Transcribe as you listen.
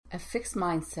A fixed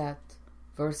mindset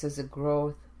versus a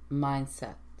growth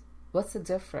mindset. What's the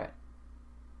difference?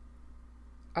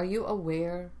 Are you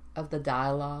aware of the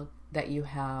dialogue that you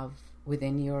have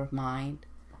within your mind?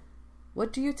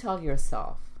 What do you tell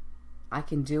yourself? I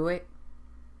can do it.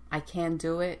 I can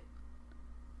do it.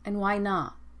 And why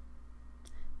not?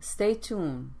 Stay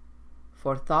tuned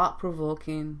for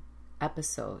thought-provoking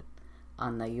episode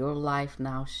on the Your Life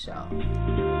Now show.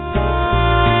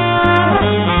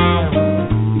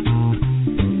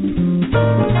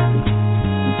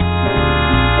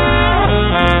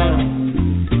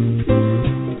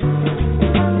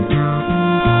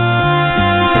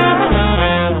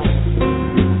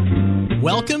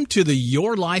 Welcome to the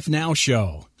Your Life Now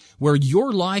show, where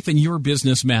your life and your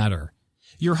business matter.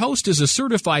 Your host is a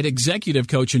certified executive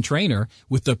coach and trainer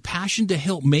with the passion to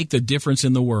help make the difference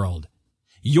in the world.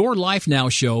 Your Life Now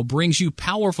show brings you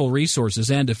powerful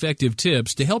resources and effective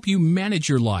tips to help you manage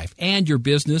your life and your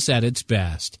business at its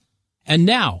best. And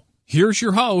now, here's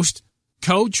your host,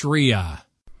 Coach Ria.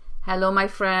 Hello, my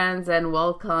friends, and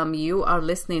welcome. You are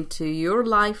listening to Your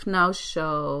Life Now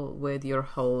show with your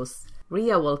host,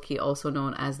 Ria Wilkie, also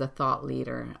known as the Thought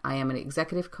Leader. I am an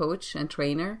executive coach and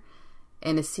trainer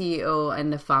and a CEO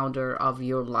and the founder of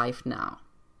Your Life Now.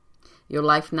 Your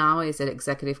Life Now is an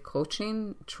executive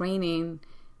coaching, training,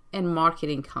 and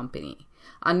marketing company.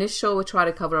 On this show, we try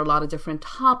to cover a lot of different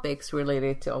topics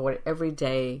related to our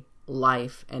everyday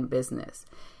life and business.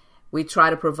 We try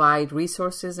to provide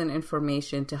resources and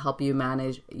information to help you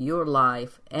manage your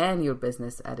life and your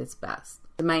business at its best.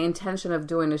 My intention of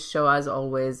doing this show, as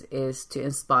always, is to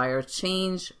inspire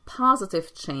change,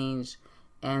 positive change,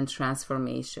 and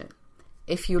transformation.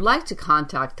 If you'd like to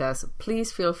contact us,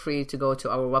 please feel free to go to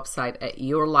our website at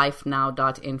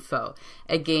yourlifenow.info.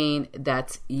 Again,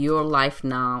 that's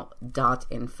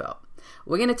yourlifenow.info.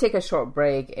 We're going to take a short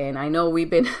break, and I know we've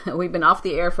been off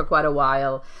the air for quite a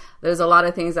while. There's a lot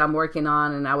of things I'm working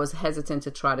on, and I was hesitant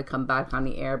to try to come back on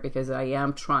the air because I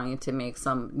am trying to make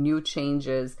some new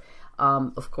changes,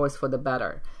 of course, for the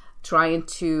better. Trying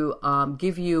to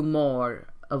give you more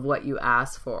of what you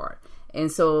asked for.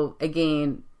 And so,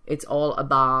 again, it's all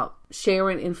about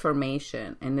sharing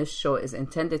information, and this show is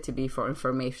intended to be for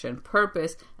information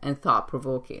purpose and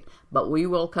thought-provoking. But we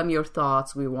welcome your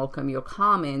thoughts, we welcome your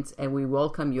comments, and we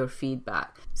welcome your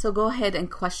feedback. So go ahead and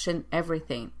question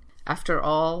everything. After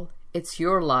all, it's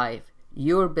your life,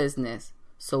 your business,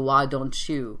 so why don't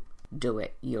you do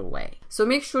it your way? So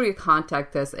make sure you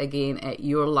contact us again at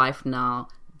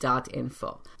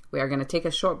yourlifenow.info. We are going to take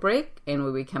a short break, and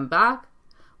when we come back,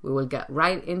 we will get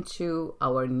right into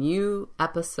our new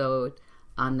episode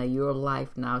on the Your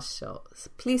Life Now show. So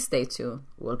please stay tuned.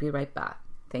 We'll be right back.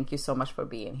 Thank you so much for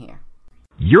being here.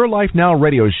 Your Life Now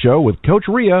radio show with Coach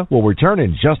Ria will return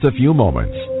in just a few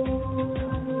moments.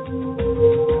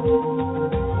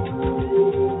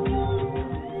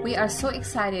 We are so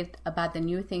excited about the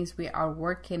new things we are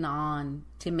working on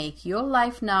to make Your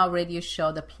Life Now radio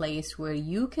show the place where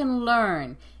you can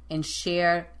learn and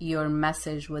share your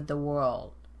message with the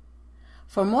world.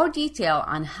 For more detail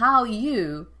on how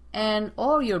you and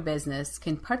or your business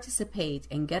can participate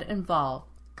and get involved,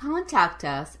 contact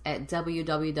us at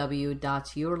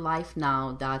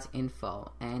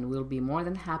www.yourlifenow.info, and we'll be more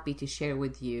than happy to share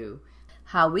with you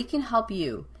how we can help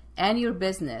you and your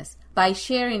business by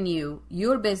sharing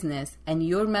your business and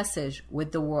your message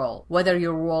with the world. Whether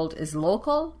your world is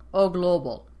local or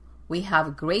global, we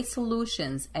have great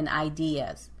solutions and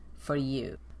ideas for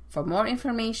you. For more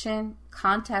information,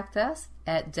 contact us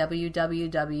at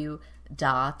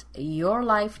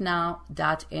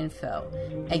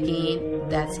www.yourlifenow.info. Again,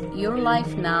 that's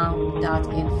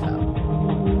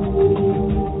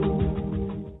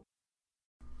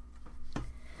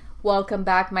yourlifenow.info. Welcome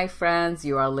back, my friends.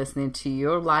 You are listening to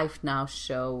Your Life Now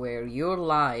show, where your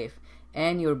life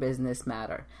and your business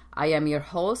matter. I am your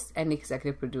host and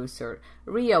executive producer,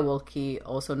 Ria Wilkie,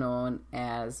 also known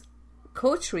as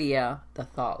Coach Ria, the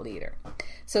Thought Leader.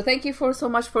 So thank you so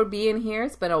much for being here.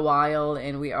 It's been a while,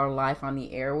 and we are live on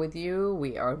the air with you.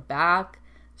 We are back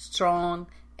strong,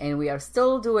 and we are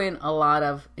still doing a lot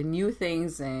of new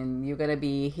things, and you're going to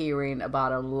be hearing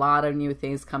about a lot of new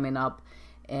things coming up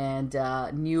and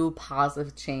new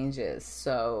positive changes.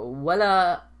 So what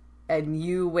a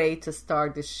new way to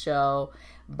start the show,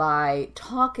 by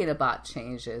talking about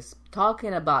changes,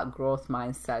 talking about growth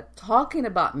mindset, talking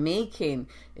about making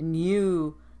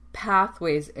new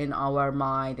pathways in our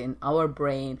mind, in our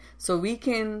brain, so we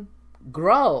can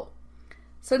grow.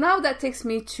 So now that takes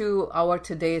me to our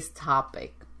today's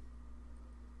topic: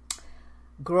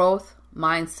 growth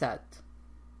mindset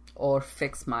or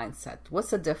fixed mindset.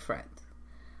 What's the difference?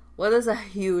 Well, there's a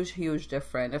huge, huge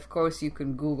difference. Of course, you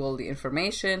can Google the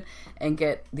information and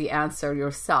get the answer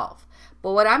yourself.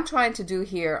 But what I'm trying to do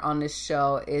here on this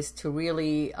show is to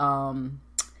really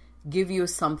give you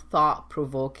some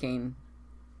thought-provoking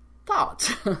thought.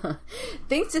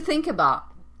 Things to think about.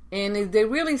 And they're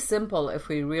really simple if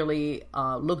we really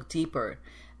look deeper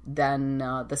than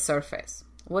the surface.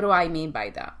 What do I mean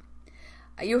by that?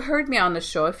 You heard me on the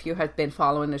show. If you have been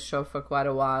following the show for quite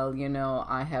a while, you know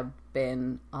I have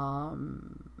been, I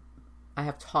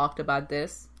have talked about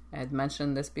this. I had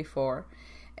mentioned this before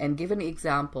and given an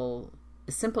example,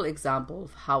 a simple example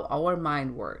of how our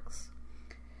mind works.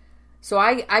 So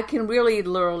I can really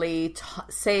literally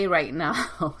say right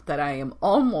now that I am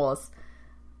almost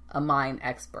a mind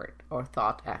expert or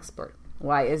thought expert.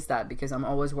 Why is that? Because I'm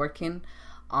always working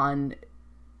on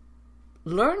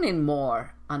learning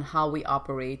more on how we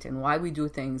operate and why we do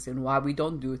things and why we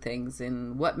don't do things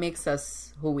and what makes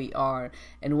us who we are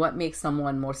and what makes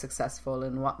someone more successful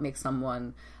and what makes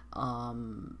someone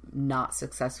not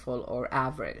successful or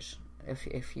average,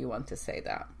 if you want to say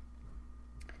that.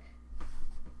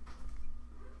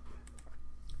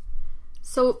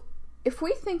 So if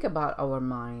we think about our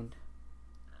mind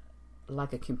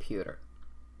like a computer,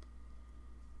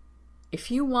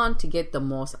 if you want to get the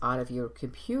most out of your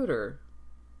computer,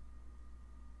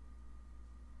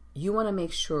 you want to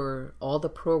make sure all the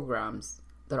programs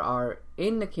that are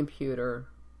in the computer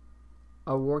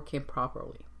are working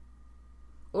properly.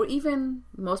 Or even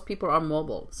most people are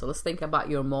mobile. So let's think about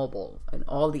your mobile and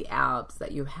all the apps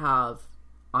that you have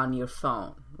on your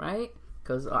phone, right?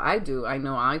 Because I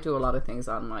know I do a lot of things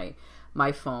on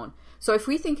my phone. So if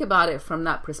we think about it from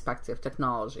that perspective,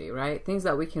 technology, right? Things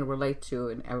that we can relate to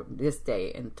in this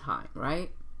day and time,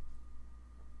 right?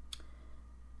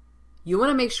 You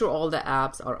want to make sure all the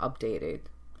apps are updated.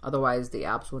 Otherwise, the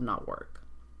apps will not work.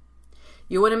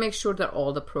 You want to make sure that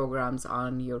all the programs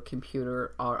on your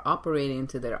computer are operating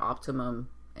to their optimum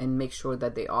and make sure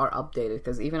that they are updated.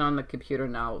 Because even on the computer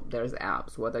now, there's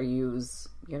apps, whether you use,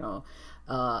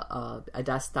 a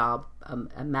desktop,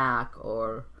 a Mac,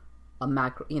 or a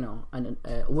Mac,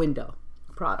 a Windows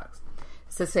products.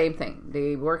 It's the same thing.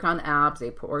 They work on apps, they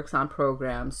work on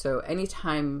programs. So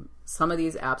anytime some of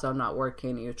these apps are not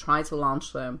working, you try to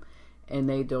launch them and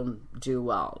they don't do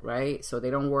well, right? So they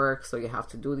don't work, so you have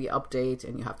to do the update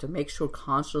and you have to make sure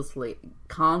constantly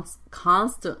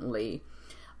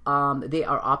they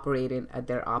are operating at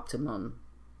their optimum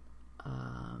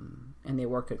and they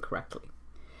work it correctly.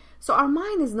 So our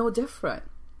mind is no different.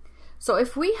 So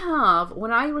if we have,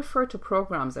 when I refer to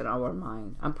programs in our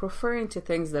mind, I'm referring to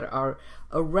things that are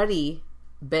already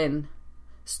been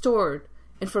stored,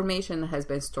 information that has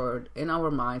been stored in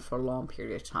our mind for a long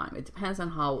period of time. It depends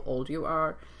on how old you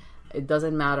are. It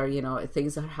doesn't matter,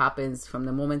 things that happens from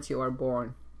the moment you are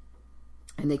born,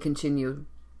 and they continue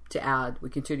to add.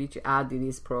 We continue to add to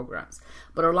these programs.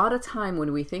 But a lot of time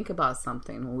when we think about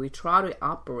something, when we try to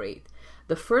operate,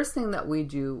 the first thing that we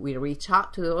do, we reach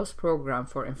out to those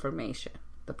programs for information.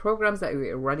 The programs that we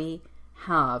already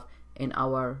have in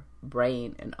our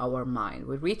brain, in our mind.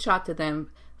 We reach out to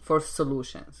them for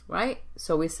solutions, right?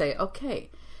 So we say, okay,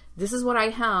 this is what I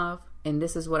have and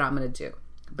this is what I'm going to do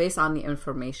based on the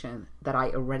information that I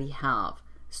already have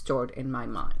stored in my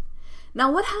mind. Now,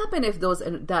 what happens if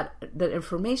that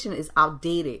information is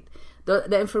outdated?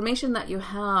 The information that you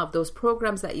have, those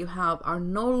programs that you have are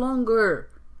no longer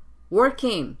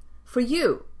working for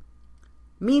you,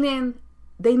 meaning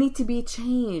they need to be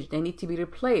changed, they need to be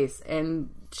replaced. And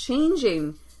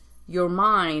changing your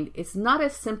mind, it's not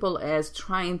as simple as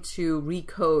trying to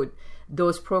recode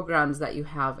those programs that you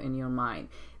have in your mind.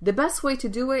 The best way to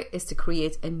do it is to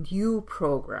create a new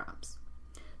programs.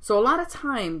 So a lot of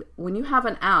time when you have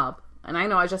an app, and I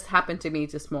know it just happened to me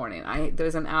this morning,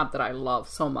 there's an app that I love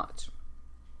so much.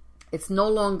 It's no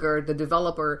longer, the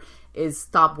developer is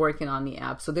stopped working on the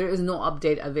app. So there is no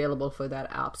update available for that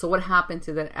app. So what happened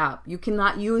to that app? You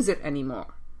cannot use it anymore.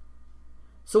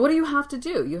 So what do you have to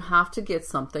do? You have to get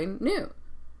something new.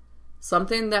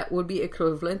 Something that would be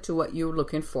equivalent to what you're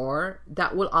looking for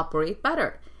that will operate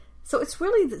better. So it's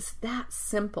really that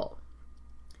simple.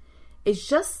 It's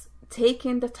just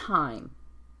taking the time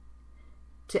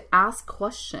to ask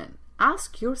questions.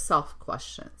 Ask yourself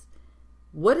questions.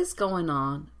 What is going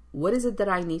on? What is it that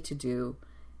I need to do?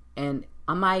 And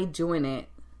am I doing it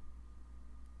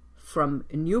from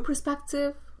a new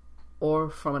perspective or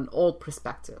from an old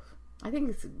perspective? I think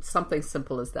it's something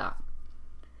simple as that.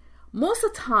 Most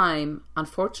of the time,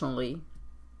 unfortunately,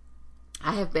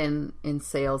 I have been in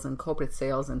sales and corporate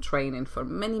sales and training for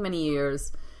many, many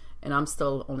years. and I'm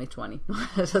still only 20.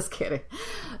 Just kidding.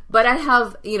 But I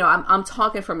have, I'm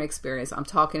talking from experience. I'm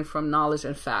talking from knowledge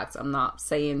and facts. I'm not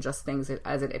saying just things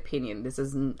as an opinion. This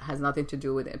has nothing to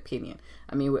do with opinion.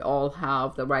 I mean, we all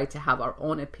have the right to have our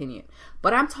own opinion.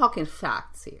 But I'm talking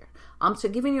facts here. I'm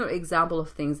giving you an example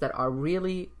of things that are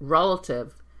really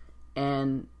relative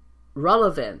and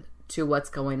relevant to what's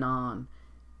going on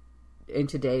in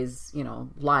today's,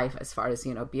 life as far as,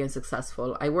 being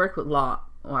successful. I work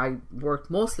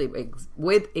mostly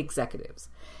with executives,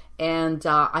 and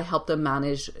I help them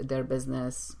manage their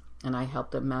business, and I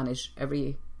help them manage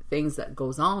everything that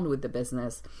goes on with the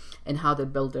business and how they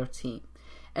build their team.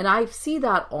 And I see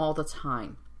that all the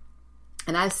time.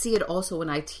 And I see it also when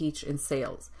I teach in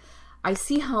sales. I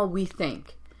see how we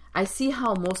think. I see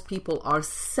how most people are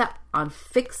set on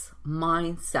fixed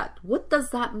mindset. What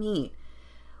does that mean?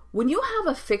 When you have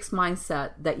a fixed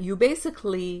mindset that you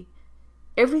basically,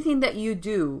 everything that you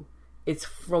do, it's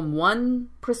from one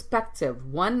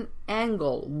perspective, one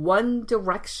angle, one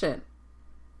direction.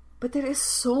 But there is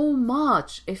so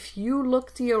much. If you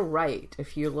look to your right,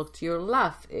 if you look to your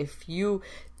left, if you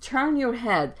turn your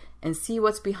head and see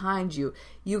what's behind you,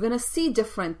 you're going to see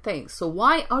different things. So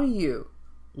why are you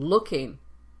looking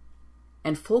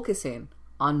and focusing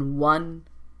on one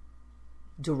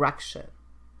direction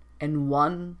and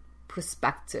one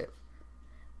perspective?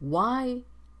 Why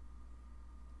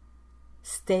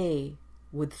stay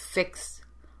with fixed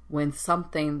when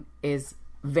something is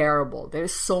variable?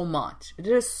 There's so much.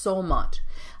 There's so much.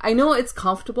 I know it's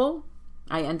comfortable.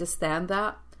 I understand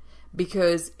that,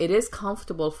 because it is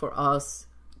comfortable for us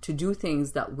to do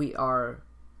things that we are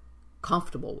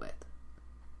comfortable with.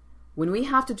 When we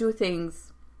have to do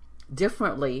things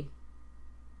differently,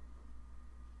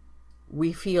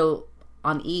 we feel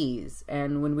unease.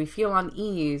 And when we feel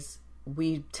unease,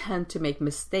 we tend to make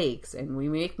mistakes. And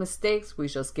when we make mistakes, we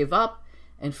just give up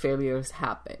and failures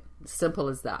happen. Simple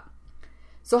as that.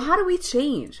 So how do we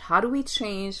change? How do we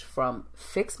change from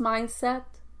fixed mindset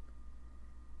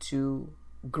to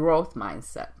growth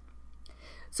mindset?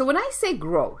 So when I say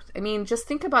growth, I mean, just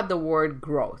think about the word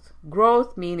growth.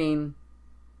 Growth meaning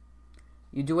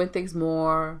you're doing things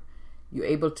more, you're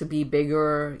able to be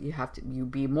bigger, you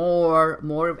be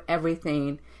more of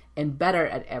everything and better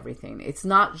at everything. It's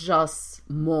not just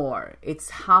more, it's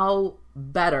how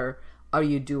better are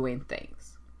you doing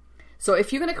things. So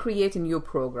if you're going to create a new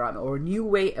program or a new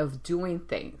way of doing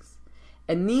things,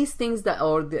 and these things that,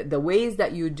 or the ways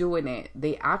that you're doing it,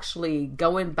 they actually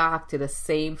going back to the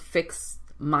same fixed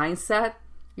mindset,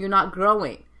 you're not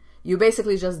growing. You're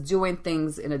basically just doing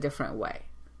things in a different way.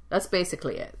 That's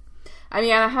basically it. I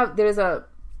mean,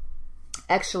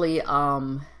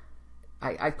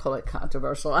 I call it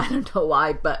controversial. I don't know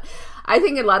why, but I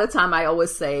think a lot of time I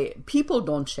always say people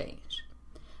don't change.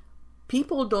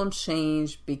 People don't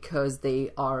change because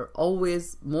they are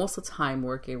always, most of the time,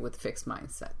 working with fixed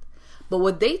mindset. But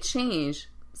what they change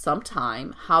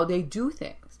sometime, how they do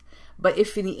things. But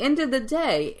if in the end of the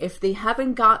day, if they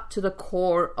haven't got to the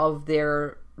core of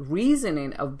their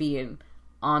reasoning of being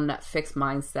on that fixed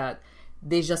mindset,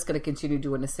 they're just going to continue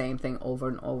doing the same thing over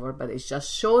and over. But it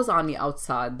just shows on the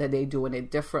outside that they're doing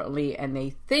it differently,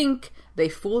 and they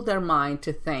fool their mind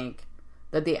to think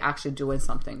that they're actually doing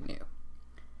something new.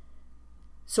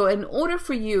 So in order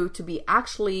for you to be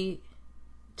actually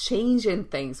changing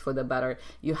things for the better,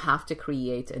 you have to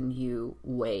create a new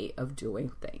way of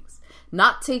doing things.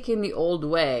 Not taking the old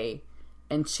way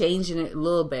and changing it a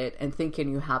little bit and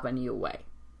thinking you have a new way.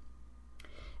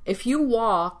 If you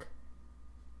walk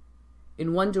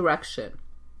in one direction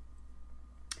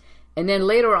and then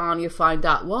later on you find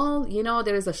out, well,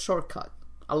 there is a shortcut.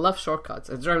 I love shortcuts.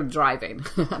 It's driving.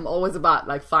 I'm always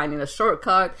about finding a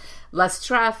shortcut, less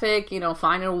traffic,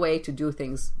 finding a way to do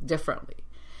things differently.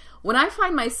 When I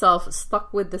find myself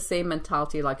stuck with the same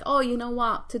mentality, oh, you know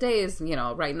what, today is,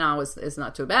 right now is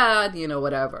not too bad,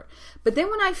 whatever. But then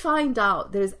when I find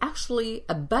out there's actually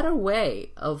a better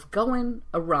way of going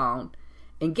around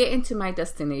and getting to my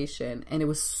destination, and it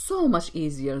was so much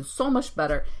easier and so much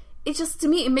better, it just, to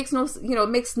me, it makes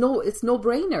it's no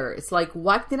brainer. It's like,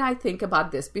 why didn't I think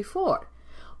about this before?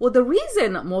 Well, the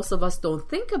reason most of us don't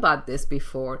think about this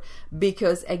before,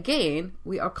 because again,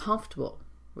 we are comfortable.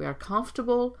 We are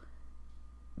comfortable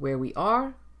where we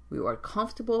are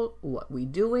comfortable what we're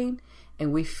doing,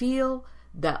 and we feel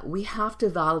that we have to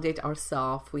validate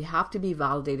ourselves. We have to be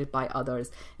validated by others.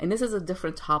 And this is a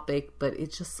different topic, but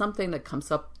it's just something that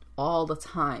comes up all the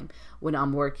time when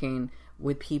I'm working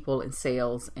with people in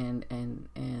sales and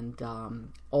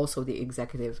also the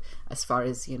executive, as far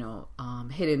as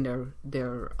hitting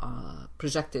their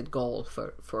projected goal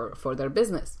for their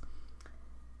business.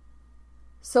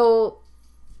 So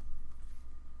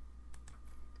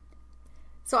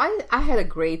So I had a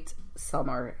great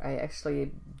summer. I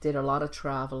actually did a lot of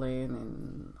traveling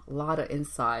and a lot of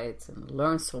insights and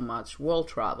learned so much. World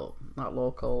travel, not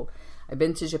local. I've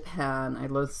been to Japan. I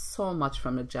learned so much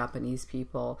from the Japanese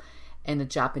people and the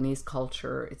Japanese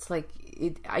culture. It's like,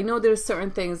 I know there's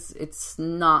certain things, it's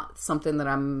not something that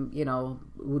I'm,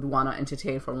 would want to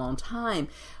entertain for a long time.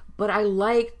 But I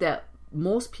like that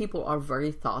most people are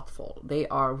very thoughtful. They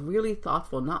are really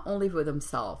thoughtful, not only for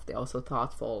themselves, they're also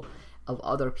thoughtful of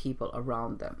other people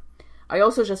around them. I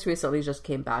also just recently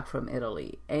came back from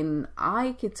Italy, and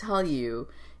I can tell you,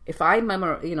 if I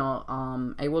remember,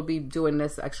 I will be doing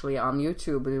this actually on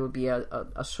YouTube. It will be a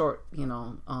short,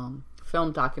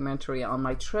 film documentary on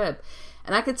my trip.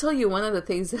 And I can tell you one of the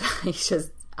things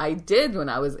that I did when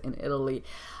I was in Italy,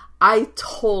 I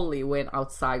totally went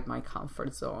outside my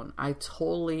comfort zone. I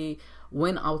totally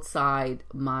went outside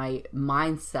my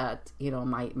mindset,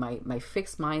 my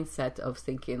fixed mindset of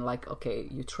thinking like, okay,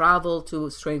 you travel to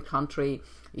a strange country,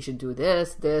 you should do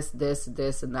this,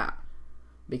 and that,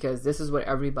 because this is what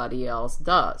everybody else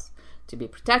does. To be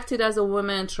protected as a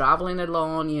woman, traveling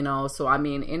alone, So I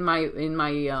mean, in my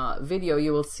video,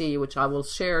 you will see, which I will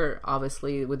share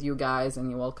obviously with you guys, and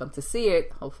you're welcome to see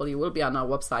it. Hopefully, it will be on our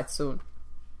website soon.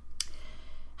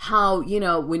 How,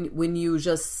 when you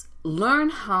just learn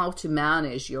how to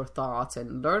manage your thoughts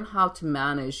and learn how to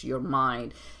manage your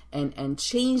mind and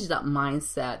change that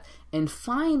mindset and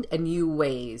find a new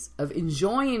ways of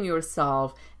enjoying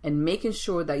yourself and making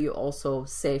sure that you're also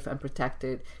safe and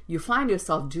protected, you find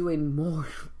yourself doing more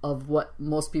of what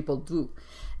most people do.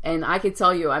 And I can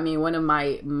tell you, I mean, one of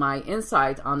my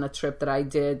insight on the trip that I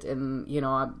did, and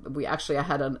I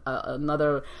had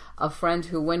a friend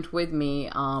who went with me.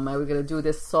 I was gonna do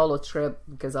this solo trip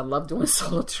because I love doing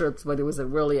solo trips, but it was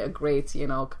really a great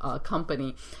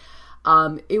company.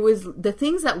 It was the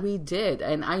things that we did,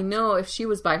 and I know if she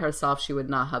was by herself, she would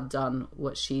not have done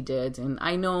what she did. And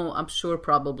I'm sure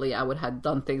probably I would have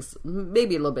done things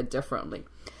maybe a little bit differently.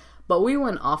 But we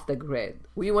went off the grid.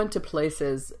 We went to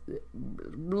places,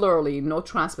 literally no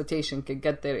transportation could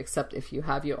get there except if you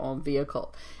have your own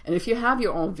vehicle. And if you have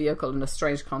your own vehicle in a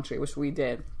strange country, which we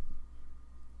did,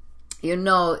 there's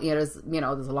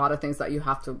a lot of things that you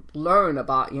have to learn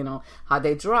about, how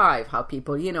they drive, how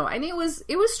people, and it was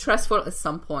stressful at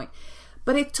some point.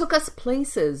 But it took us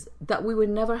places that we would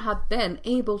never have been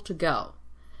able to go.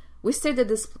 We stayed at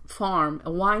this farm,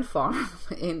 a wine farm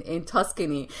in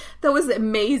Tuscany. That was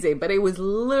amazing, but it was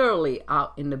literally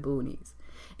out in the boonies.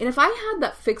 And if I had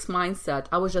that fixed mindset,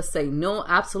 I would just say, no,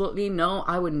 absolutely no,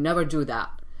 I would never do that.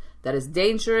 That is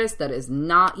dangerous, that is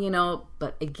not,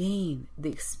 but again, the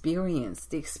experience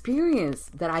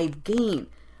that I've gained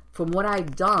from what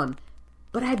I've done,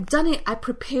 but I've done it, I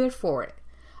prepared for it.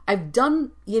 I've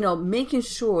done, making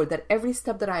sure that every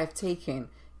step that I have taken,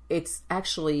 it's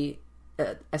actually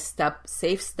a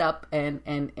safe step, and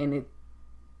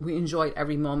we enjoyed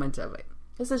every moment of it.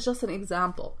 This is just an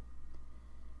example.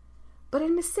 But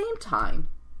in the same time,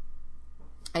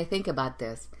 I think about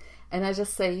this and I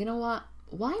just say, you know what?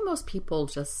 Why most people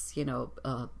just,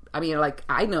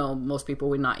 I know most people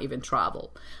would not even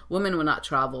travel. Women would not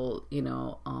travel,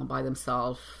 by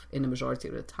themselves in the majority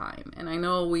of the time. And I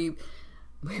know we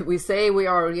say we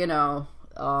are,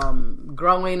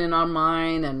 growing in our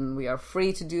mind and we are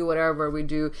free to do whatever we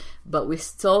do, but we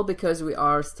still, because we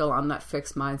are still on that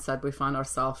fixed mindset, we find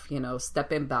ourselves,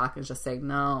 stepping back and just saying,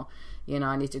 no,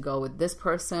 I need to go with this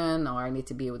person, or I need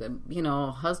to be with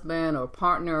a, husband or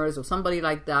partners or somebody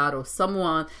like that, or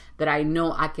someone that I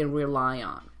know I can rely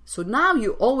on. So now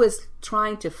you're always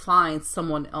trying to find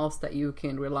someone else that you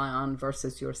can rely on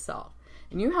versus yourself.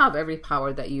 And you have every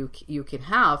power that you can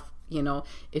have,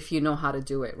 if you know how to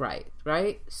do it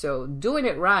right? So doing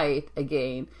it right,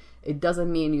 again, it doesn't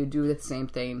mean you do the same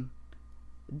thing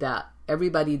that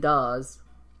everybody does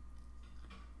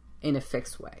in a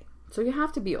fixed way. So you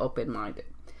have to be open-minded.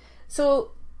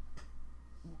 So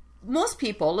most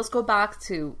people, let's go back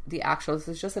to the actual, this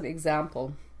is just an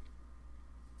example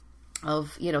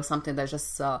of, something that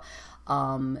just, that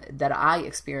I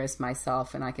experienced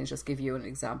myself, and I can just give you an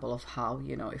example of how,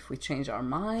 if we change our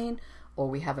mind, or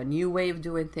we have a new way of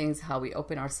doing things, how we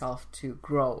open ourselves to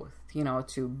growth,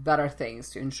 to better things,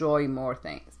 to enjoy more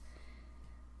things.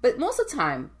 But most of the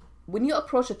time, when you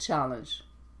approach a challenge,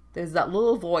 there's that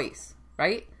little voice,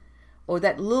 right? Or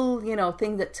that little,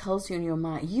 thing that tells you in your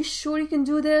mind, you sure you can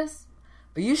do this?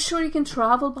 Are you sure you can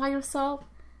travel by yourself?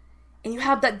 And you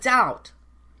have that doubt.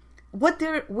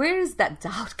 Where is that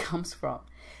doubt comes from?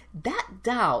 That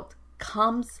doubt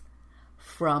comes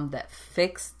from that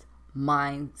fixed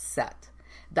mindset.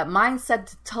 That mindset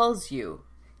that tells you,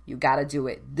 you got to do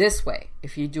it this way.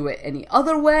 If you do it any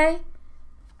other way,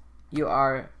 You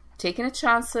are taking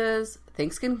chances.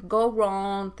 Things can go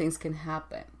wrong. Things can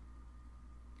happen.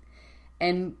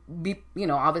 And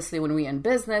obviously when we're in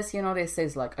business, they say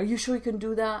it's like, are you sure you can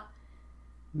do that?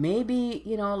 Maybe,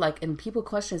 and people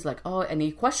question is like, oh, and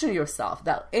you question yourself,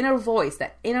 that inner voice,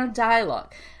 that inner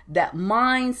dialogue, that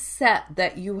mindset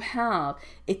that you have,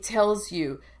 it tells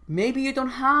you maybe you don't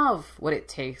have what it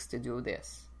takes to do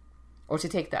this, or to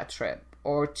take that trip,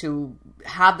 or to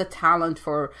have the talent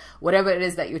for whatever it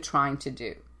is that you're trying to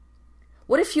do.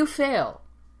 What if you fail?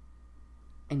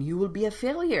 And you will be a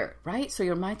failure, right? So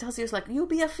your mind tells you, it's like, you'll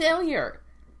be a failure.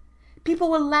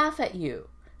 People will laugh at you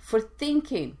for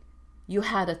thinking you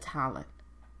had a talent.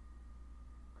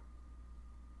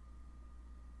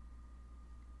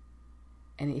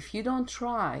 And if you don't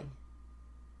try,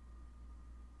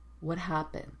 what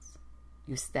happens?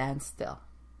 You stand still.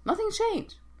 Nothing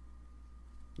changed.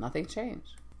 Nothing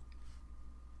changed.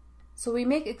 So we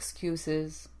make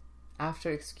excuses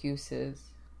after excuses.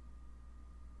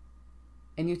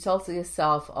 And you tell to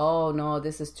yourself, oh no,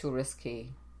 this is too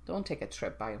risky. Don't take a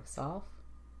trip by yourself.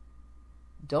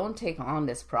 Don't take on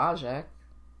this project.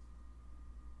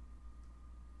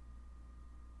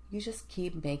 You just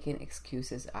keep making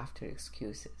excuses after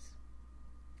excuses.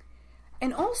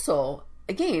 And also,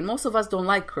 again, most of us don't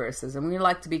like criticism. We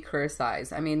like to be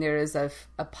criticized. I mean, there is a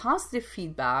positive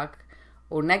feedback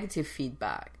or negative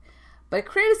feedback. But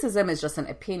criticism is just an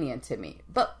opinion to me.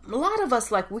 But a lot of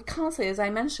us, we constantly, as I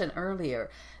mentioned earlier,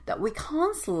 that we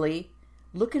constantly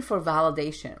looking for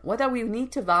validation. Whether we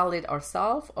need to validate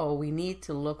ourselves or we need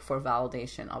to look for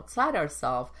validation outside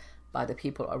ourselves by the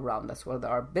people around us, whether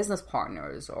our business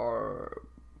partners or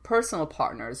personal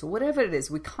partners, whatever it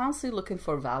is, we're constantly looking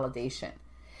for validation.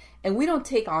 And we don't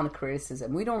take on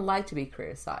criticism. We don't like to be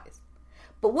criticized.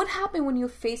 But what happens when you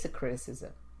face a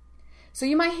criticism? So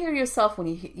you might hear yourself when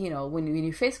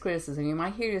you face criticism, you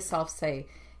might hear yourself say,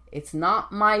 it's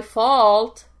not my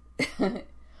fault,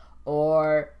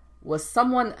 or was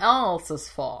someone else's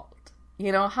fault.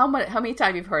 How many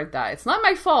times you've heard that? It's not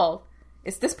my fault,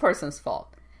 it's this person's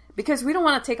fault. Because we don't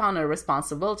want to take on a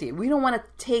responsibility. We don't want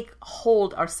to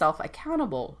hold ourselves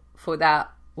accountable for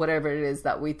that, whatever it is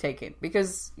that we take it.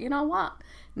 Because you know what?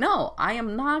 No,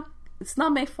 it's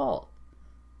not my fault.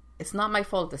 It's not my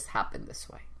fault this happened this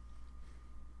way.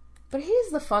 But here's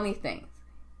the funny thing.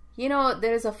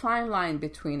 There's a fine line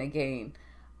between, again,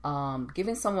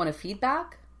 giving someone a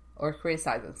feedback or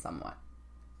criticizing someone.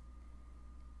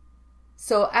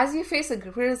 So as you face a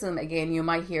criticism, again, you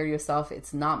might hear yourself,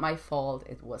 it's not my fault,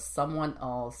 it was someone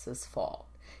else's fault.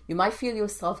 You might feel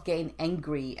yourself getting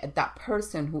angry at that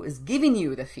person who is giving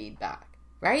you the feedback,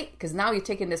 right? Because now you're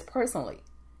taking this personally.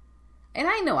 And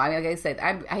I know, like I said,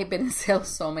 I've been in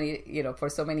sales for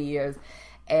so many years,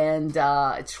 and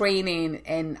training,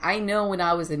 and I know when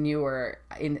I was newer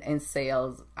in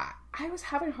sales, I was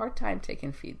having a hard time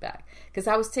taking feedback because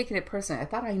I was taking it personally. I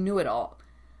thought I knew it all.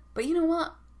 But you know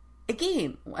what?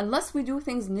 Again, unless we do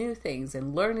new things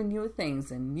and learning new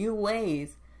things and new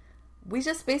ways, we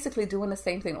just basically doing the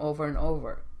same thing over and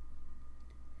over.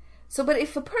 So, but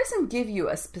if a person give you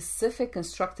a specific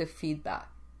constructive feedback,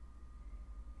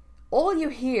 all you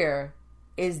hear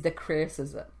is the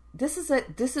criticism. This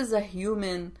is a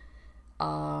human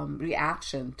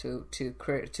reaction to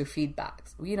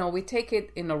feedbacks. We take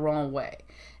it in the wrong way,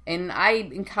 and I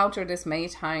encountered this many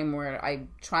times where I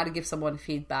try to give someone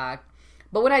feedback,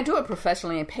 but when I do it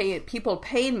professionally and people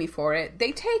paying me for it,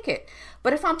 they take it.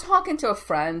 But if I'm talking to a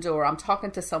friend or I'm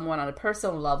talking to someone on a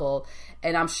personal level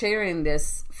and I'm sharing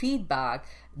this feedback,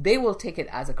 they will take it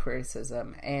as a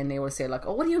criticism, and they will say like,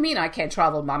 oh, what do you mean I can't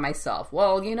travel by myself?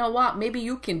 Well, you know what? Maybe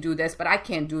you can do this, but I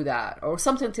can't do that, or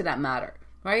something to that matter,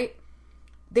 right?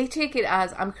 They take it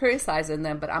as I'm criticizing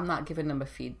them, but I'm not giving them a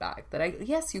feedback that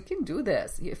yes, you can do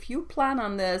this. If you plan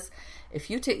on this, if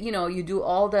you take, you do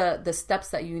all the steps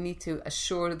that you need to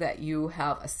assure that you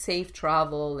have a safe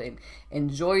travel and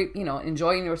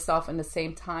enjoying yourself in the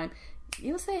same time,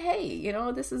 you'll say, hey,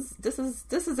 this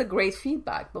is a great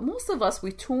feedback. But most of us,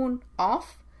 we tune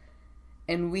off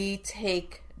and we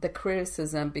take the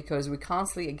criticism because we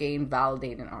constantly, again,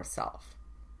 validating ourselves.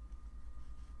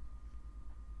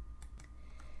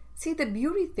 See, the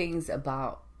beauty things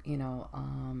about,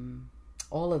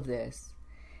 all of this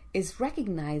is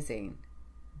recognizing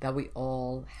that we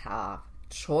all have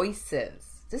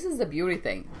choices. This is the beauty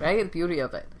thing, right? The beauty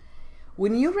of it.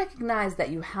 When you recognize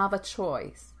that you have a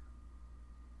choice,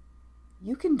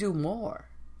 you can do more.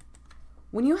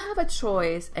 When you have a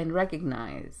choice and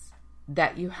recognize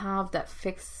that you have that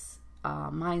fixed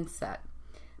mindset,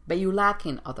 but you lack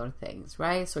in other things,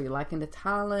 right? So you're lacking the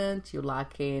talent, you're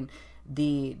lacking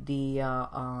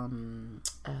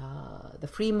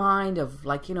free mind of,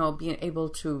 like, you know, being able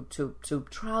to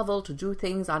travel, to do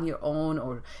things on your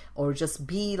own, or just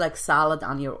be like solid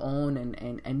on your own,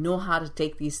 and know how to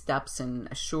take these steps, and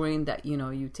assuring that, you know,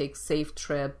 you take safe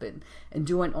trip, and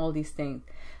doing all these things.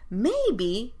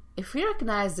 Maybe if you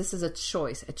recognize this is a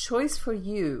choice for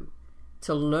you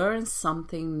to learn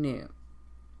something new,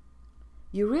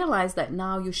 you realize that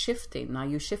now you're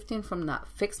shifting from that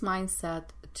fixed mindset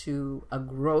to a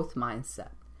growth mindset.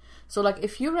 So like,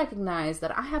 if you recognize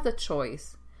that I have the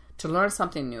choice to learn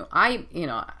something new, I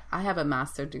have a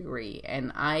master's degree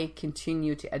and I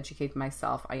continue to educate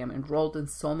myself. I am enrolled in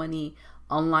so many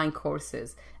online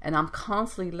courses and I'm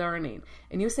constantly learning.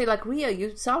 And you say, like, Ria,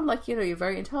 you sound like, you know, you're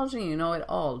very intelligent, you know it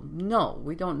all. No,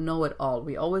 we don't know it all.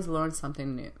 We always learn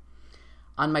something new.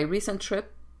 On my recent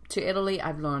trip to Italy,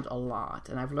 I've learned a lot,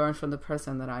 and I've learned from the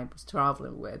person that I was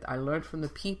traveling with. I learned from the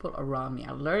people around me.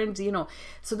 I learned, you know,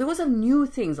 so there was a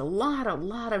lot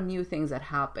of new things that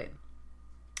happened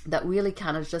that really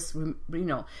kind of just, you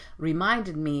know,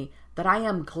 reminded me that I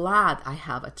am glad I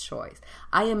have a choice.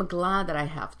 I am glad that I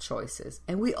have choices,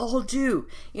 and we all do.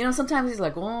 You know, sometimes it's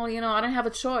like, well, you know, I don't have a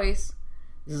choice.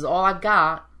 This is all I've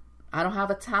got. I don't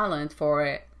have a talent for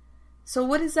it. So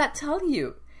what does that tell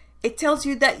you? It tells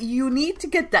you that you need to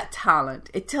get that talent.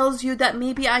 It tells you that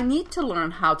maybe I need to learn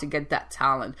how to get that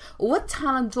talent. What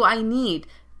talent do I need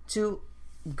to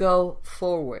go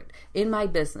forward in my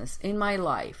business, in my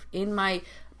life, in my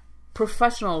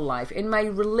professional life, in my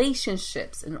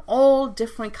relationships, in all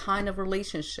different kind of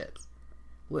relationships?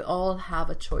 We all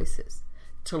have a choices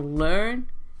to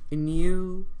learn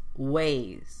new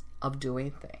ways of doing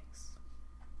things.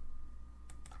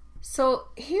 So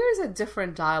here's a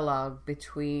different dialogue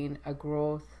between a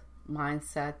growth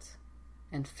mindset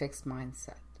and fixed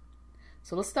mindset.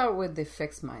 So let's start with the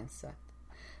fixed mindset.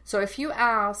 So if you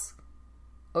ask,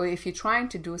 or if you're trying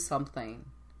to do something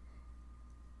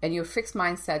and your fixed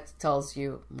mindset tells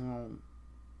you, well,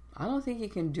 I don't think you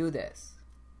can do this.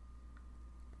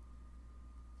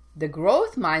 The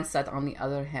growth mindset, on the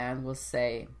other hand, will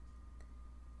say,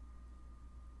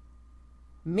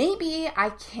 maybe I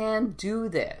can do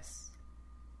this,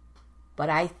 but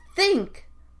I think,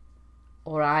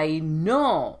 or I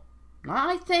know, not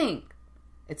I think,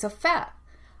 it's a fact.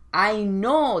 I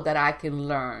know that I can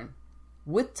learn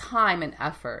with time and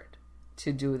effort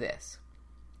to do this.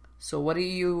 So what do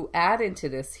you add into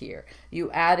this here?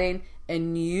 You add in a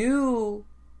new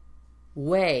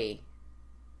way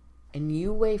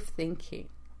of thinking.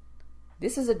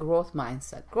 This is a growth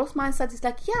mindset. Growth mindset is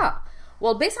like, yeah,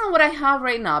 well, based on what I have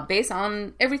right now, based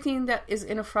on everything that is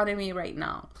in front of me right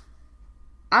now,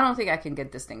 I don't think I can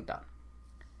get this thing done.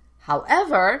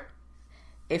 However,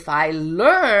 if I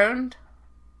learned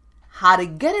how to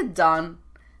get it done,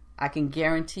 I can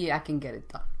guarantee I can get it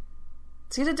done.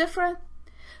 See the difference?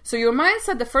 So your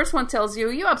mindset, the first one tells you,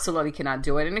 you absolutely cannot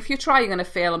do it. And if you try, you're going to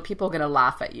fail and people are going to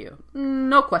laugh at you.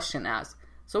 No question asked.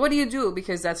 So what do you do?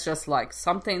 Because that's just like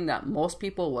something that most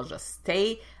people will just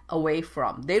stay away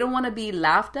from. They don't want to be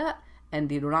laughed at, and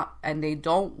they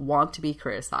don't want to be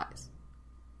criticized.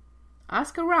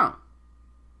 Ask around.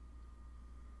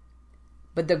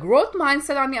 But the growth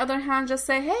mindset, on the other hand, just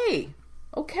say, hey,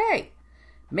 okay,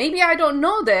 maybe I don't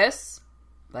know this,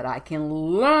 but I can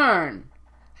learn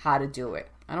how to do it.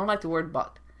 I don't like the word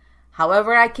but.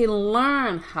 However, I can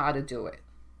learn how to do it.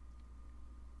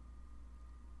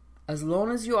 As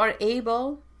long as you are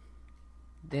able,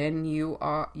 then you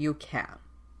can.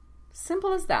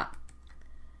 Simple as that.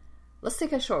 Let's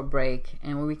take a short break,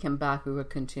 and when we come back, we will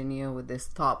continue with this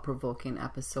thought-provoking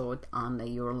episode on the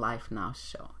Your Life Now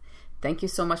show. Thank you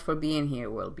so much for being here.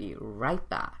 We'll be right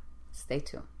back. Stay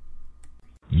tuned.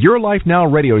 Your Life Now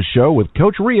radio show with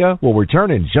Coach Ria will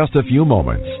return in just a few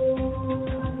moments.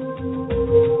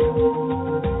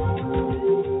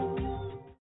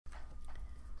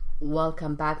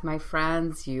 Welcome back, my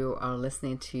friends. You are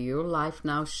listening to Your Life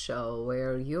Now show,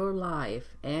 where your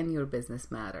life and your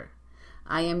business matter.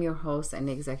 I am your host and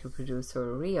executive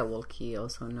producer, Ria Wolke,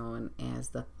 also known as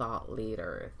the Thought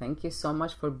Leader. Thank you so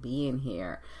much for being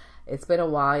here. It's been a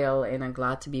while, and I'm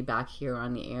glad to be back here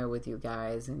on the air with you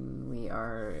guys. And we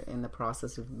are in the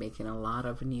process of making a lot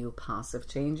of new positive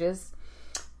changes,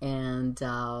 and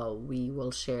we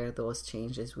will share those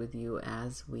changes with you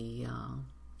as we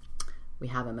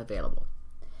have them available.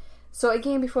 So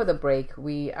again, before the break,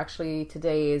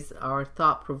 today is our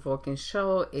thought-provoking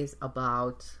show is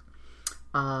about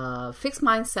fixed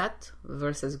mindset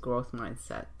versus growth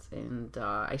mindset. And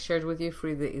I shared with you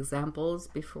 3 examples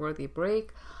before the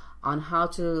break on how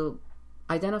to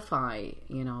identify,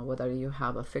 whether you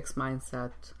have a fixed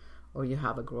mindset or you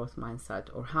have a growth mindset,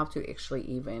 or how to actually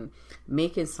even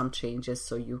making some changes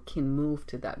so you can move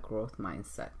to that growth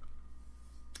mindset.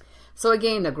 So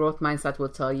again, the growth mindset will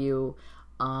tell you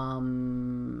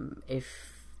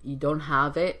if you don't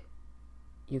have it,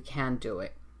 you can't do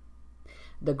it.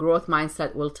 The growth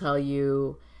mindset will tell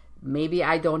you, maybe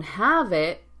I don't have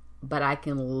it, but I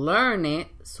can learn it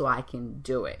so I can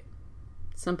do it.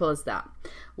 Simple as that.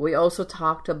 We also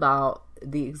talked about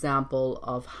the example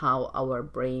of how our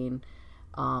brain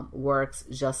works,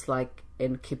 just like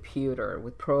in computer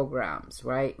with programs,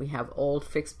 right? We have old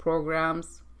fixed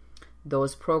programs.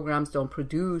 Those programs don't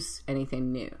produce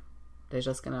anything new. They're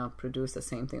just going to produce the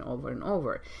same thing over and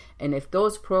over. And if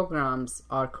those programs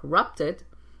are corrupted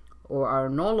or are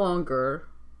no longer,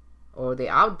 or they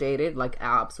outdated, like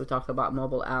apps, we talked about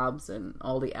mobile apps and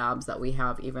all the apps that we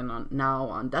have even now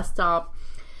on desktop,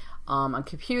 on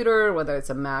computer, whether it's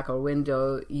a Mac or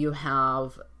Windows, you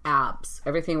have apps.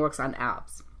 Everything works on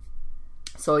apps.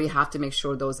 So you have to make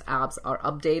sure those apps are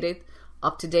updated,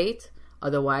 up to date.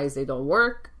 Otherwise, they don't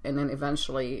work. And then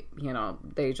eventually,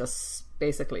 they just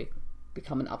basically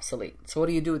become an obsolete. So what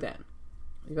do you do then?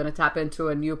 You're going to tap into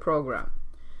a new program,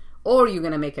 or you're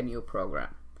going to make a new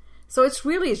program. So it's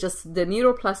really just the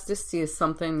neuroplasticity is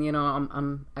something,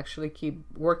 I'm actually keep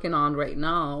working on right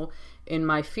now in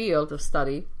my field of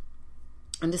study,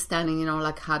 understanding,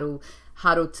 like how to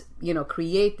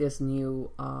create this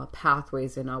new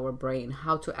pathways in our brain,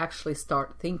 how to actually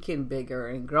start thinking bigger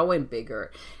and growing bigger.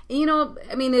 And,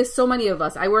 there's so many of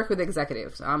us. I work with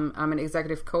executives. I'm an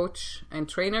executive coach and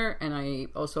trainer, and I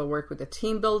also work with the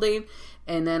team building,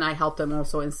 and then I help them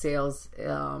also in sales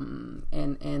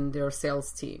and their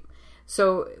sales team.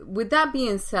 So with that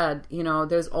being said,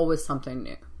 there's always something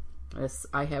new. As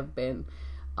I have been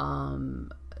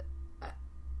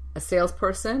a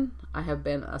salesperson, I have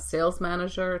been a sales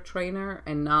manager, trainer,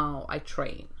 and now I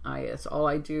train. It's all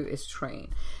I do is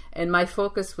train. And my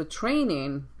focus with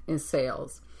training in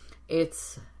sales,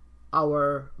 it's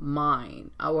our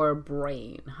mind, our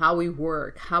brain, how we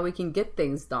work, how we can get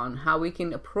things done, how we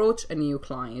can approach a new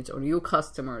client or new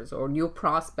customers or new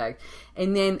prospect,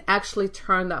 and then actually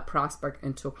turn that prospect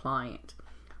into a client.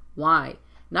 Why?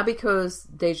 Not because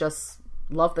they just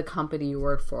love the company you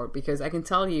work for, because I can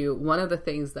tell you one of the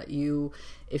things that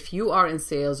if you are in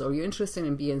sales or you're interested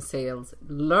in being in sales,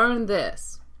 learn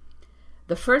this.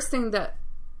 The first thing that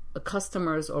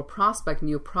customers or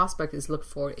new prospect is look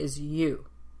for is you.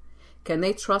 Can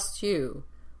they trust you,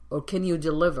 or can you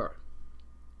deliver?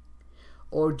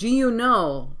 Or do you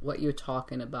know what you're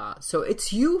talking about? So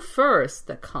it's you first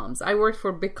that comes. I worked for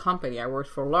a big company. I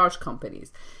worked for large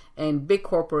companies and big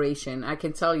corporation. I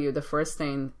can tell you the first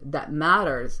thing that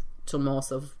matters to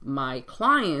most of my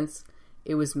clients,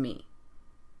 it was me.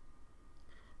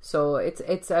 So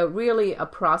it's really a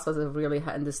process of really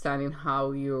understanding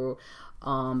how you,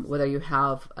 whether you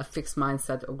have a fixed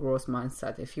mindset or growth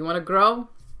mindset. If you want to grow,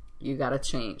 you got to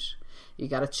change. You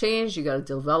got to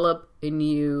develop a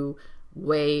new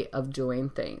way of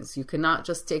doing things. You cannot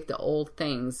just take the old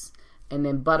things and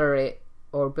then butter it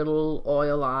or put a little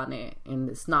oil on it and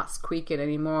it's not squeaking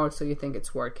anymore, so you think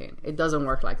it's working. It doesn't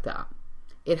work like that.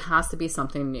 It has to be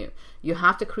something new. You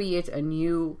have to create a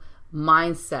new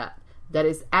mindset that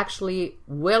is actually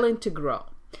willing to grow.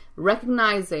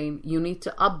 Recognizing you need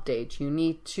to update, you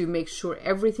need to make sure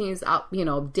everything is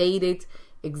updated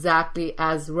exactly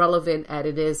as relevant as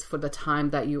it is for the time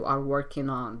that you are working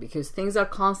on, because things are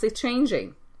constantly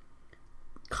changing.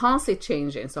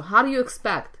 So how do you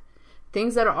expect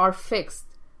things that are fixed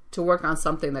to work on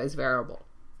something that is variable?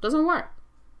 Doesn't work.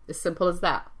 As simple as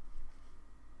that.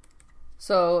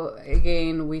 So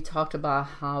again, we talked about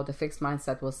how the fixed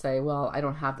mindset will say, well, I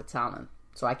don't have the talent,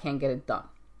 so I can't get it done.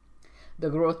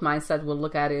 The growth mindset will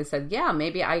look at it and say, yeah,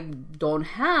 maybe I don't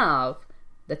have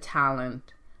the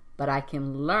talent, but I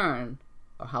can learn,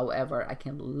 or however, I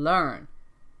can learn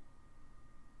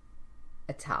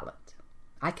a talent.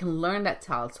 I can learn that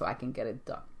talent so I can get it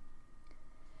done.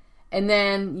 And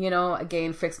then,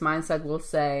 again, fixed mindset will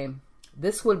say,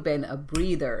 this would have been a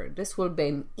breather. This would have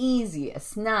been easy, a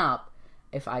snap,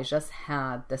 if I just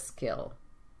had the skill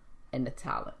and the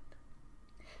talent.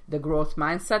 The growth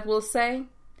mindset will say,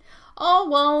 oh,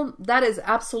 well, that is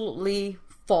absolutely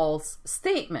false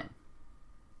statement.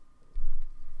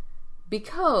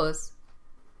 Because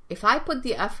if I put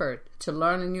the effort to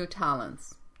learn new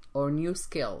talents or new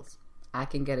skills, I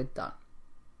can get it done.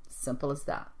 Simple as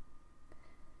that.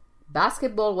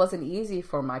 Basketball wasn't easy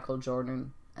for Michael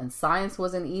Jordan, and science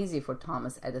wasn't easy for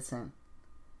Thomas Edison.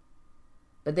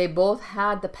 But they both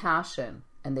had the passion,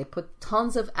 and they put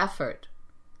tons of effort,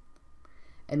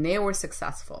 and they were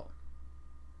successful.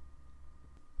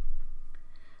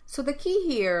 So the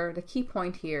key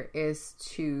point here is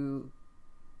to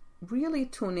really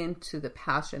tune into the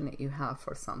passion that you have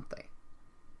for something.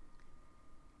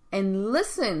 And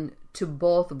listen to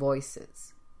both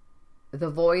voices. The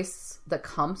voice that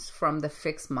comes from the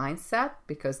fixed mindset,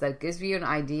 because that gives you an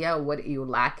idea of what you're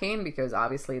lacking, because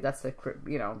obviously that's the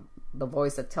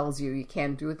voice that tells you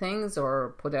can't do things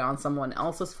or put it on someone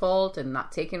else's fault and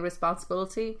not taking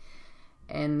responsibility.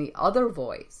 And the other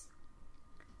voice,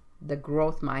 the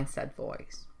growth mindset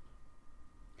voice.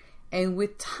 And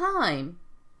with time,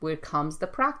 where comes the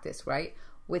practice, right?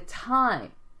 With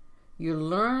time, you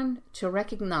learn to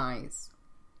recognize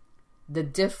the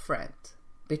difference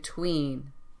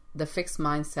between the fixed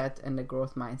mindset and the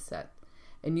growth mindset.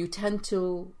 And you tend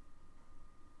to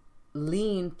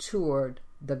lean toward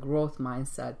the growth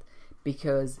mindset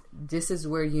because this is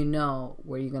where you know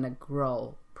where you're going to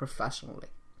grow professionally.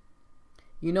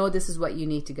 You know this is what you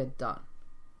need to get done.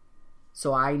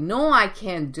 So I know I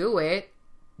can't do it,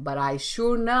 but I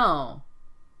sure know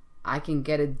I can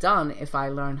get it done if I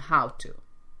learn how to.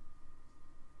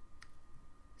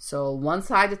 So one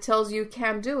side that tells you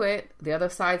can't do it, the other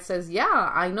side says,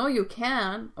 yeah, I know you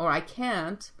can, or I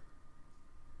can't.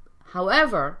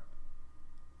 However,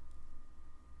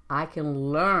 I can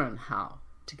learn how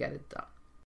to get it done.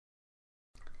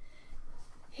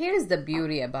 Here's the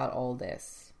beauty about all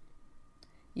this.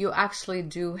 You actually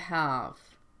do have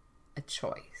a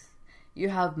choice. You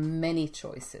have many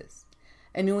choices.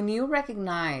 And when you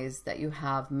recognize that you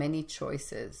have many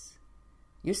choices,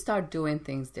 you start doing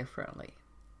things differently.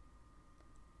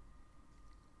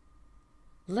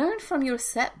 Learn from your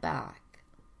setback.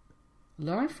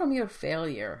 Learn from your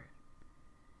failure.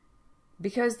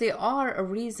 Because they are a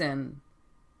reason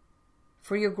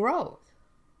for your growth.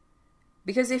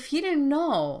 Because if you didn't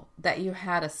know that you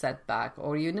had a setback,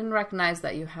 or you didn't recognize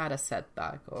that you had a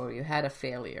setback, or you had a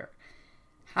failure,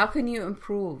 how can you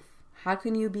improve? How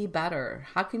can you be better?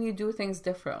 How can you do things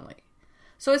differently?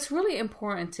 So it's really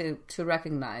important to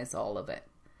recognize all of it.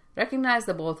 Recognize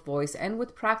the both voice, and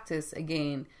with practice,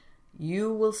 again,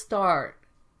 you will start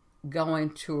going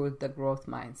to the growth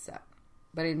mindset.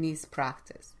 But it needs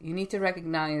practice. You need to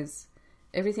recognize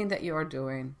everything that you are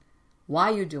doing,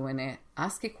 why you're doing it.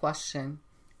 Ask a question.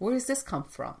 Where does this come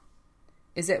from?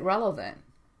 Is it relevant?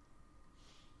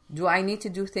 Do I need to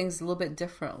do things a little bit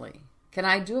differently? Can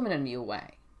I do them in a new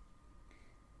way?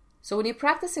 So when you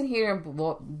practice in hearing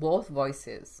both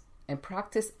voices and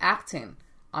practice acting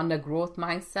on the growth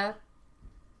mindset,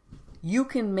 you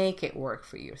can make it work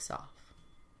for yourself.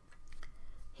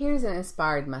 Here's an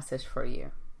inspired message for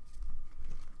you.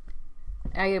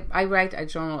 I write a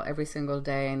journal every single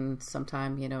day, and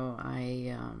sometimes,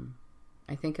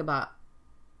 I think about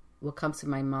what comes to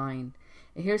my mind.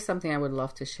 And here's something I would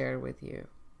love to share with you.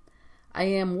 I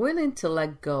am willing to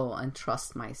let go and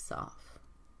trust myself.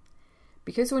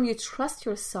 Because when you trust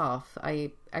yourself,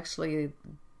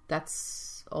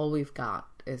 that's all we've got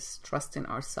is trusting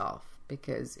ourselves.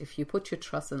 Because if you put your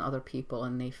trust in other people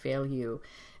and they fail you,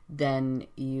 then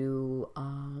you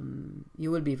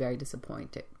will be very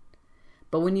disappointed.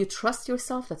 But when you trust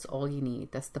yourself, that's all you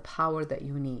need. That's the power that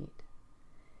you need.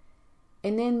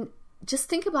 And then just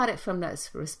think about it from that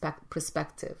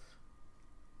perspective.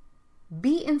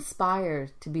 Be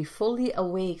inspired to be fully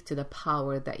awake to the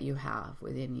power that you have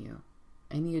within you.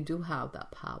 And you do have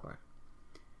that power.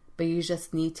 But you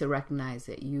just need to recognize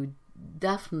it. You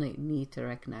definitely need to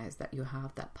recognize that you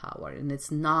have that power. And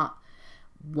it's not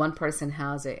one person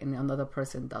has it and another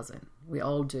person doesn't. We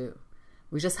all do.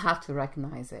 We just have to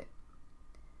recognize it.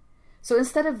 So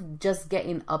instead of just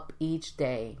getting up each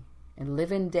day and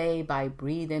living day by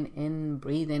breathing in,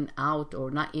 breathing out,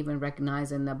 or not even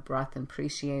recognizing the breath and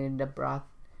appreciating the breath,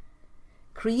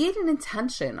 create an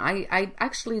intention. I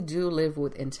actually do live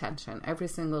with intention every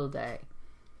single day.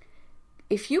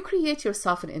 If you create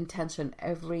yourself an intention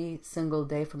every single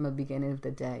day from the beginning of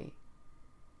the day,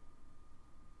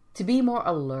 to be more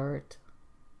alert,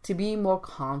 to be more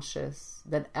conscious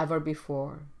than ever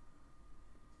before,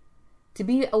 to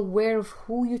be aware of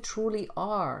who you truly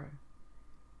are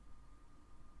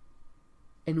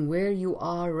and where you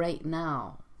are right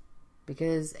now.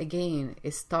 Because again,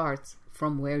 it starts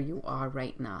from where you are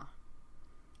right now.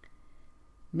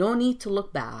 No need to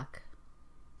look back.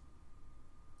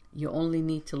 You only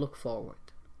need to look forward.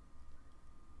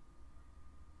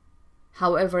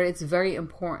 However, it's very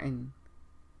important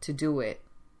to do it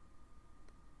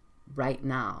right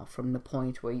now from the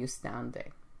point where you're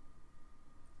standing.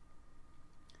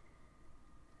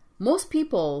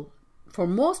 For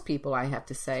most people, I have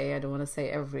to say, I don't want to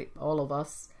say all of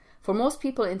us, for most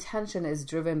people, intention is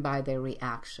driven by their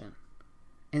reaction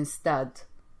instead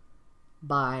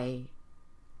by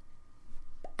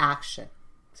action.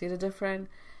 See the difference?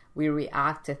 We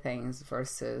react to things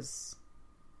versus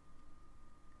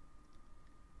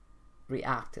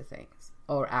react to things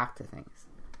or act to things.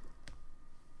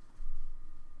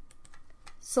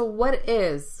 So what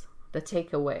is the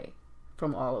takeaway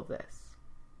from all of this?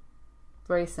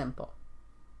 Very simple.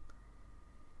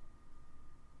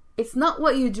 It's not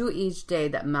what you do each day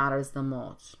that matters the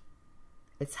most.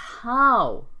 It's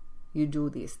how you do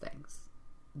these things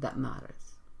that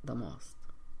matters the most.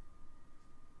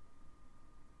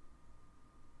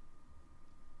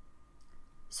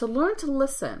 So learn to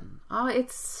listen. Oh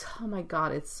my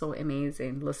God, it's so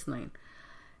amazing listening.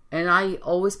 And I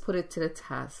always put it to the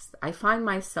test. I find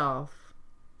myself,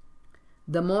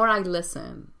 the more I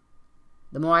listen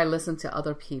to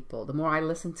other people, the more I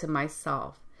listen to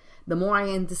myself, the more I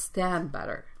understand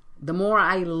better, the more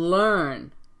I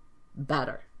learn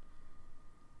better.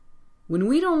 When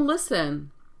we don't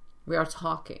listen, we are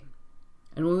talking.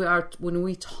 And when we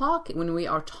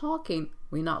are talking,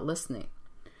 we're not listening.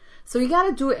 So you got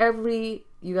to do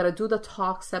the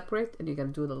talk separate and you got to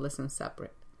do the listen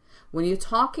separate. When you're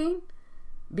talking,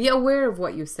 be aware of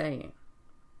what you're saying.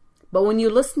 But when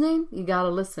you're listening, you got to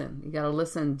listen. You got to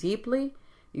listen deeply.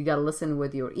 You got to listen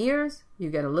with your ears. You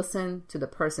got to listen to the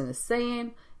person is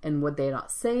saying and what they're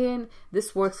not saying.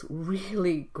 This works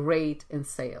really great in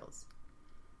sales.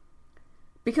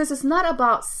 Because it's not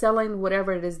about selling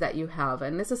whatever it is that you have.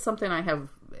 And this is something I have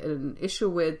an issue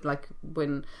with, like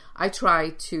when I try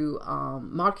to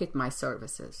market my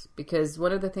services. Because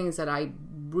one of the things that I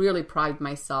really pride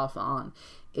myself on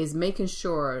is making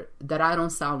sure that I don't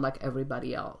sound like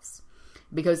everybody else.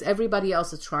 Because everybody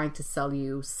else is trying to sell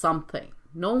you something.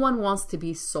 No one wants to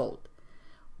be sold.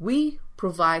 We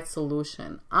provide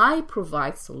solution. I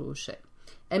provide solution.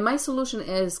 And my solution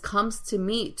comes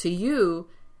to you,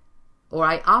 or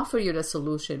I offer you the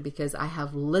solution because I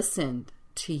have listened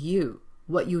to you,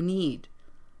 what you need,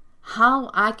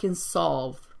 how I can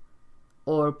solve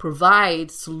or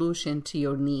provide solution to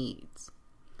your needs.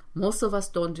 Most of us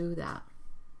don't do that.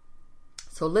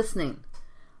 So listening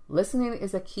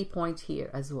is a key point here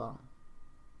as well.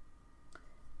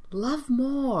 Love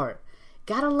more.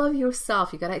 Gotta love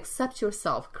yourself. You gotta accept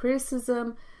yourself.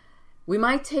 Criticism, we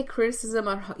might take criticism,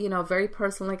 very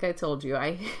personally, like I told you.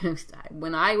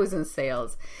 When I was in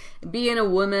sales, being a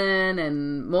woman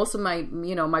and most of my,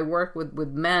 my work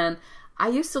with men, I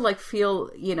used to feel,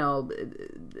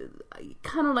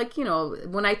 kind of like,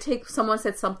 when someone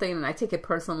said something and I take it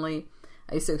personally,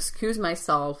 I used to excuse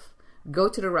myself, go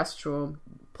to the restroom,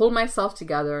 pull myself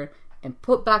together and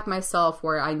put back myself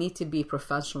where I need to be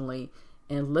professionally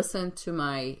and listen to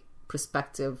my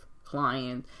prospective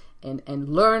client and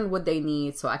learn what they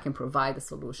need so I can provide a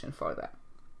solution for them.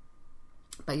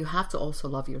 But you have to also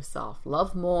love yourself.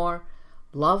 Love more.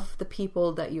 Love the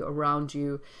people that you around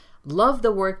you. Love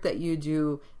the work that you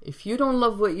do. If you don't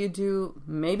love what you do,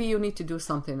 maybe you need to do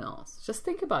something else. Just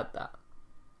think about that.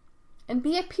 And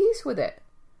be at peace with it.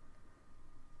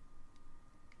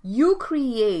 You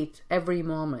create every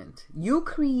moment. You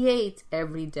create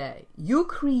every day. You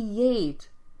create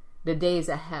the days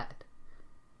ahead.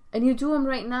 And you do them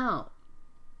right now.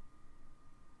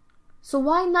 So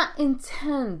why not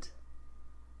intend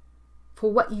for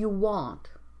what you want?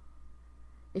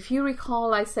 If you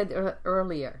recall, I said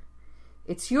earlier,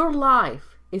 it's your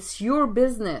life. It's your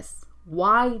business.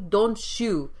 Why don't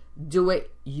you do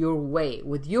it your way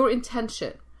with your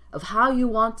intention of how you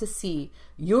want to see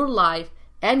your life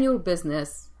and your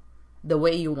business the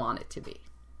way you want it to be?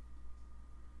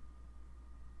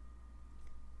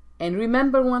 And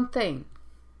remember one thing.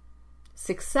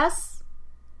 Success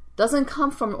doesn't come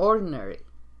from ordinary.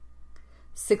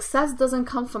 Success doesn't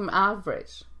come from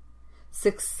average.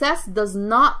 Success does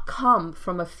not come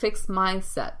from a fixed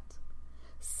mindset.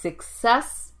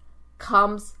 Success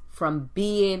comes from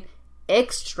being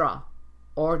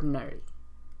extraordinary.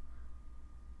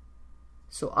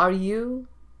 So are you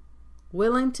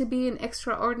willing to be an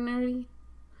extraordinary?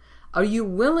 Are you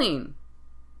willing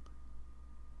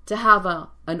to have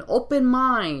an open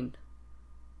mind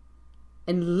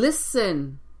and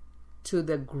listen to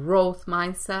the growth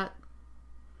mindset?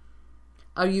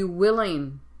 Are you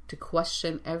willing to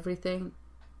question everything?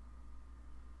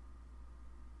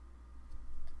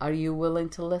 Are you willing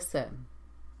to listen?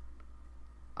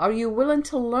 Are you willing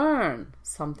to learn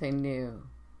something new?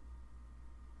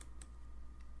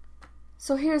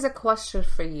 So here's a question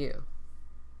for you.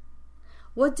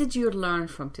 What did you learn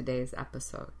from today's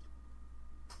episode?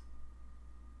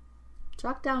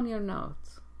 Jot down your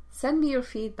notes. Send me your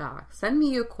feedback. Send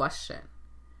me your question.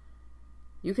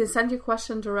 You can send your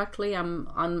question directly. I'm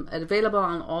available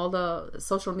on all the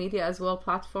social media as well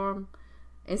platform.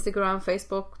 Instagram,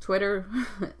 Facebook, Twitter,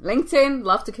 LinkedIn.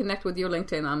 Love to connect with you,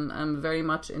 LinkedIn. I'm very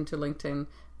much into LinkedIn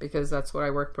because that's where I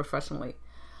work professionally.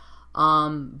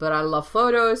 But I love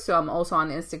photos, so I'm also on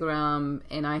Instagram,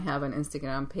 and I have an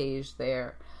Instagram page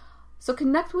there. So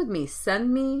connect with me.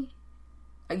 Send me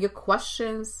your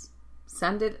questions.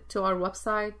 Send it to our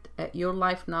website at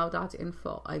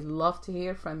yourlifenow.info. I'd love to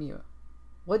hear from you.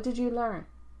 What did you learn?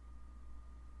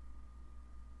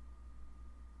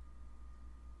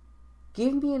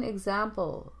 Give me an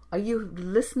example. Are you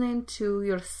listening to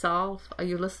yourself? Are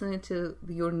you listening to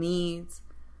your needs?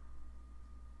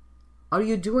 Are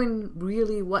you doing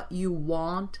really what you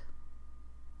want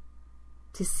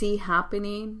to see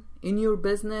happening in your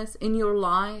business, in your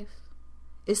life?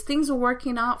 Is things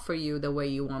working out for you the way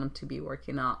you want them to be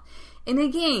working out? And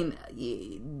again,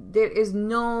 there is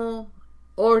no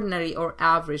ordinary or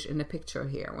average in the picture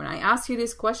here. When I asked you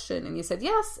this question and you said,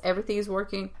 yes, everything is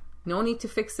working, no need to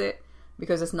fix it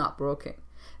because it's not broken,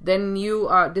 then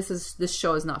this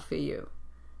show is not for you.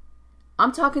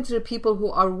 I'm talking to the people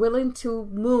who are willing to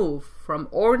move from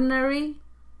ordinary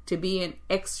to being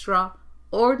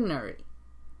extraordinary.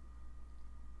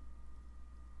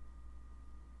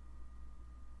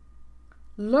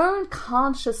 Learn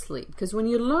consciously, because when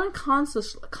you learn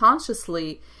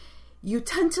consciously, you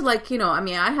tend to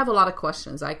I have a lot of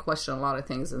questions. I question a lot of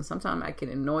things, and sometimes I can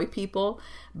annoy people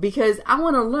because I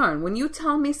want to learn. When you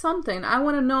tell me something, I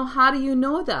want to know, how do you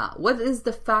know that? What is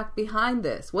the fact behind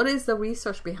this? What is the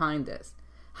research behind this?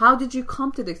 How did you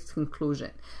come to this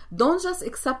conclusion? Don't just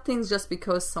accept things just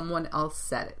because someone else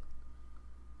said it.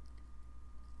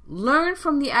 Learn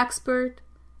from the expert,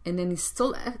 and then you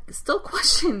still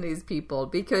question these people,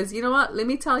 because you know what? Let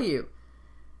me tell you.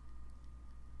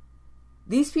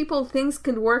 These people, things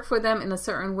can work for them in a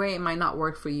certain way. It might not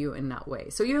work for you in that way.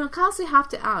 So you constantly have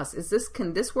to ask,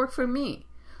 can this work for me?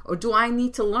 Or do I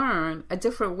need to learn a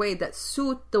different way that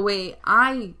suit the way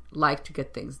I like to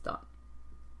get things done?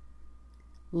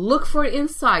 Look for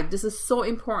insight. This is so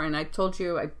important. I told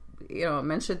you, I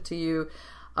mentioned to you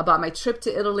about my trip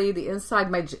to Italy, the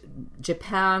inside.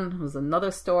 Japan was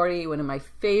another story. One of my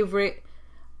favorite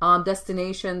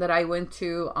destination that I went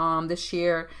to this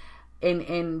year.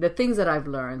 And the things that I've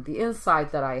learned, the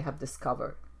insight that I have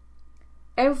discovered.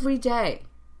 Every day,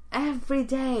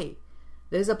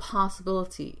 there's a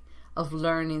possibility of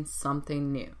learning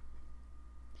something new.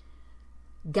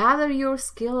 Gather your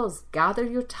skills, gather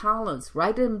your talents,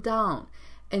 write them down,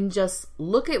 and just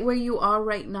look at where you are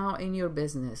right now in your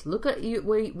business. Look at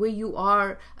where you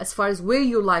are as far as where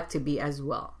you like to be as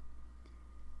well.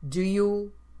 Do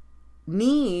you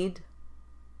need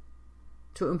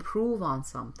to improve on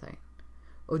something?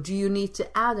 Or do you need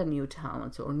to add a new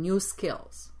talent or new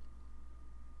skills?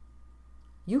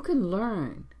 You can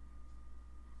learn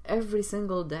every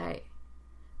single day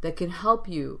that can help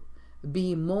you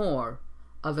be more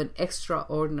of an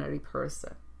extraordinary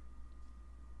person.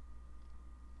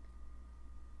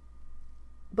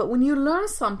 But when you learn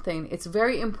something, it's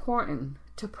very important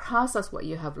to process what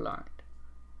you have learned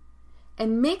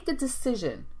and make the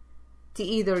decision to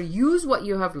either use what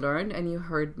you have learned. And you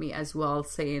heard me as well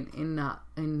saying in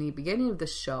the beginning of the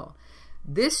show,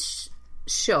 this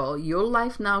show, Your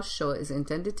Life Now show, is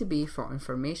intended to be for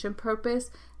information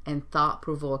purpose and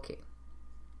thought-provoking.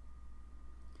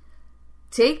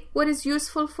 Take what is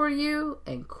useful for you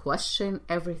and question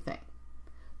everything.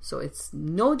 So it's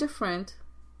no different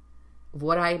of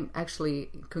what I'm actually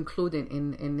concluding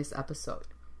in this episode.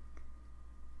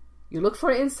 You look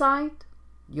for insight,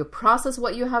 you process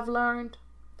what you have learned,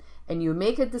 and you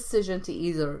make a decision to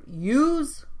either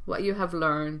use what you have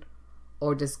learned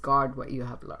or discard what you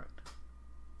have learned.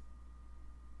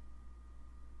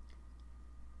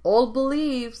 Old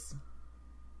beliefs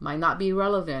might not be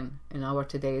relevant in our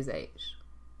today's age.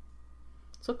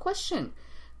 So question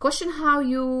how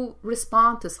you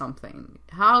respond to something,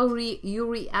 how you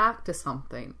react to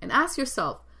something, and ask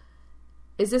yourself,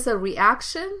 is this a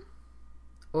reaction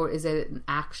or is it an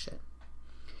action?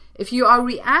 If you are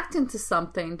reacting to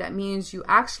something, that means you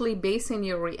actually basing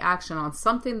your reaction on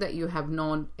something that you have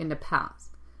known in the past.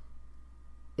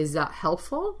 Is that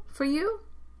helpful for you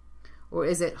or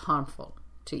is it harmful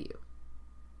to you?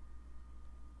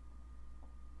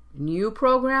 New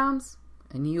programs,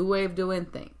 a new way of doing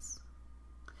things.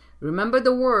 Remember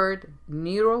the word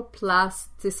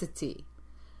neuroplasticity.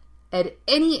 At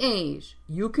any age,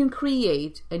 you can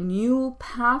create a new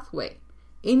pathway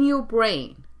in your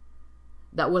brain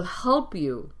that will help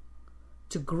you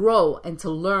to grow and to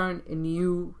learn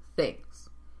new things.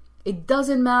 It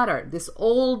doesn't matter. This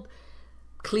old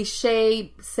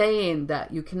cliche saying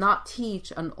that you cannot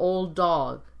teach an old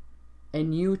dog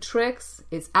new tricks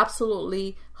is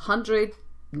absolutely 100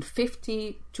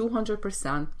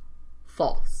 200%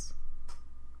 false.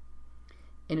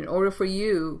 And in order for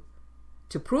you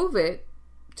to prove it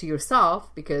to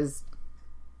yourself, because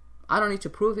I don't need to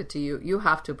prove it to you, you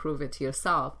have to prove it to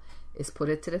yourself, is put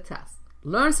it to the test.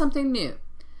 Learn something new.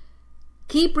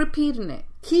 Keep repeating it.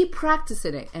 Keep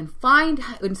practicing it, and find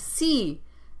and see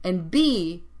and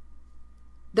be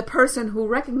the person who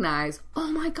recognizes,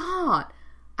 oh my God,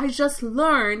 I just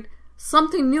learned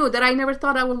something new that I never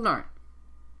thought I would learn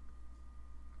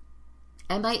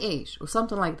at my age, or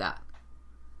something like that.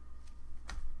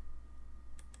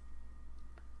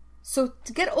 So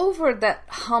to get over that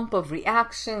hump of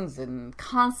reactions and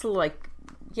constant,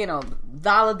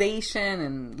 validation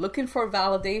and looking for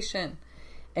validation,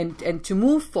 and to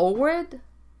move forward,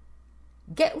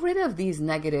 get rid of these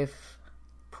negative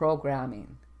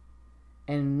programming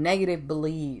and negative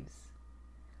beliefs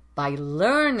by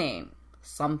learning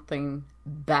something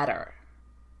better,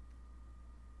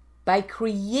 by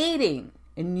creating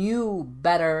a new,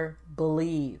 better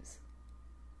beliefs.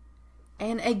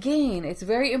 And again, it's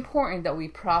very important that we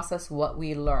process what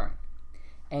we learn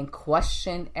and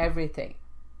question everything.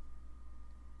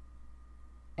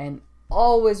 And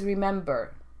always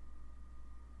remember,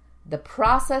 the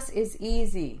process is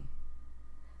easy,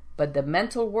 but the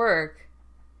mental work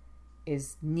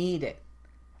is needed.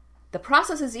 The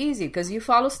process is easy because you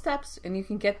follow steps and you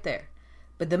can get there.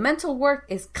 But the mental work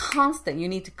is constant. You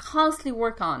need to constantly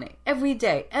work on it every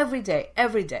day, every day,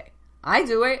 every day. I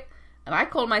do it, and I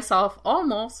call myself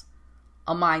almost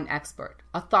a mind expert,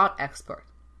 a thought expert.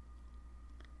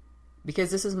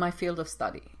 Because this is my field of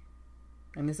study,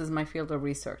 and this is my field of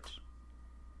research.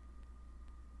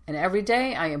 And every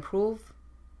day I improve.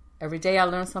 Every day I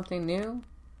learn something new.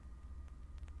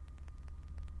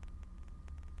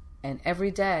 And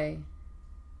every day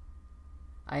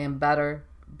I am better,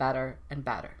 better, and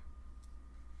better.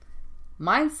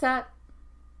 Mindset,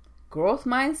 growth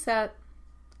mindset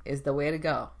is the way to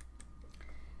go.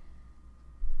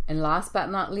 And last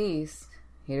but not least,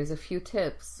 here's a few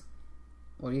tips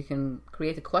where you can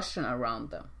create a question around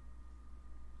them.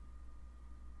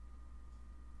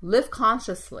 Live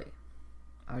consciously.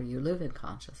 Are you living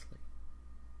consciously?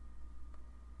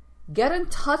 Get in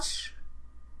touch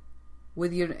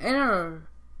with your inner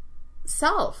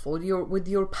self, with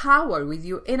your power, with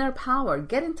your inner power.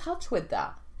 Get in touch with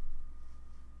that.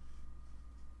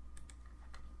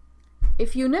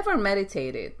 If you never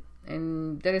meditated,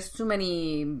 and there's too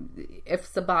many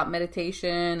ifs about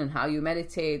meditation and how you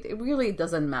meditate, it really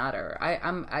doesn't matter.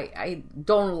 I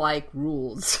don't like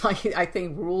rules. I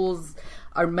think rules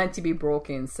are meant to be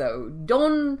broken. So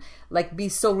don't be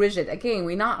so rigid. Again,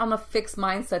 we're not on a fixed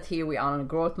mindset here. We're on a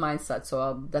growth mindset.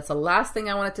 So that's the last thing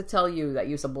I wanted to tell you, that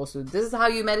you're supposed to. This is how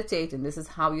you meditate, and this is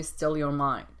how you still your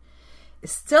mind.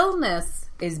 Stillness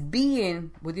is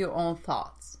being with your own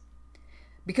thoughts.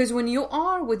 Because when you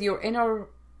are with your inner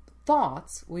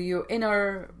thoughts, with your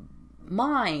inner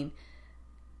mind,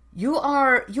 you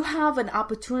have an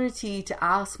opportunity to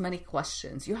ask many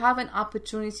questions. You have an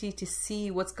opportunity to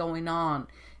see what's going on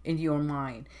in your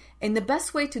mind. And the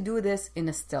best way to do this in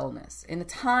a stillness, in a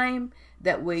time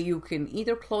that way you can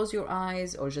either close your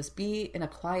eyes or just be in a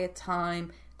quiet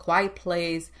time, quiet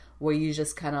place where you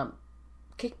just kind of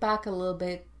kick back a little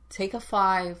bit, take a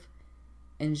 5,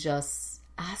 and just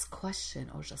ask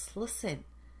question or just listen.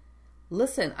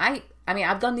 Listen, I mean,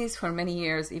 I've done these for many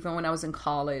years, even when I was in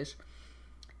college.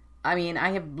 I mean, I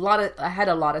had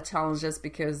a lot of challenges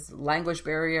because language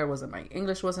barrier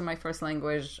English wasn't my first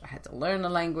language. I had to learn the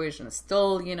language and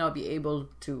still, be able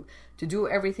to do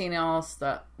everything else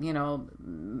that,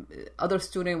 other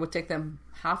student would take them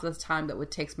half the time that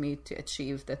would take me to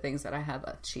achieve the things that I have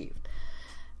achieved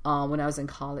when I was in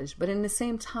college. But in the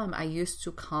same time, I used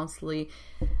to constantly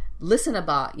listen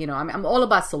about, I'm all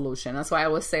about solution. That's why I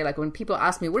always say, when people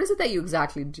ask me, what is it that you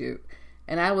exactly do?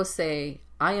 And I will say,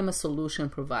 I am a solution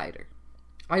provider.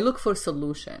 I look for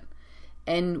solution.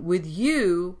 And with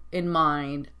you in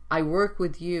mind, I work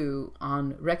with you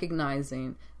on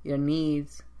recognizing your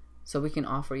needs so we can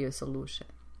offer you a solution.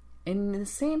 And at the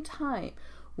same time,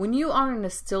 when you are in a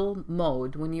still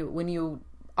mode, when you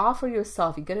offer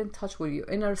yourself, you get in touch with your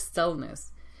inner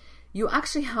stillness, you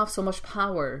actually have so much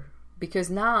power, because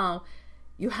now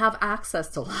you have access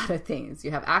to a lot of things.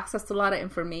 You have access to a lot of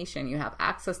information. You have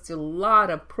access to a lot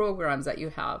of programs that you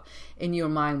have in your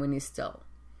mind when you're still.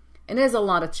 And there's a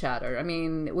lot of chatter. I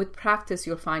mean, with practice,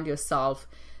 you'll find yourself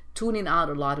tuning out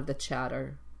a lot of the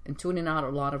chatter and tuning out a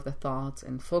lot of the thoughts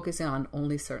and focusing on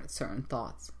only certain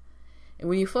thoughts. And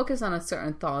when you focus on a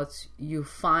certain thoughts, you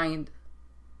find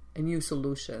a new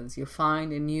solutions. You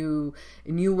find a new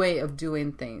way of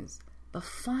doing things But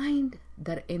find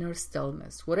that inner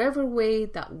stillness, whatever way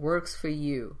that works for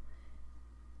you.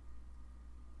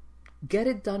 Get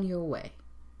it done your way.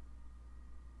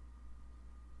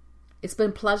 It's been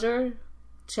a pleasure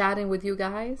chatting with you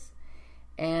guys.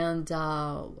 And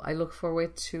I look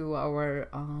forward to our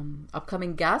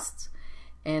upcoming guests.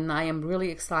 And I am really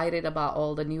excited about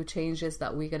all the new changes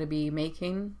that we're going to be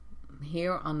making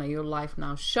here on the Your Life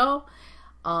Now show,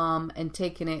 and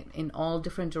taking it in all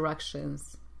different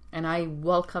directions. And I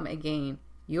welcome again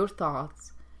your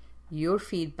thoughts, your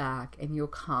feedback, and your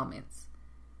comments.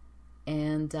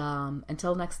 And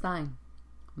until next time,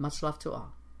 much love to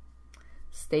all.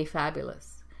 Stay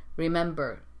fabulous.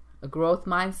 Remember, a growth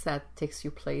mindset takes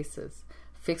you places.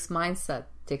 Fixed mindset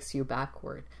takes you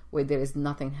backward, where there is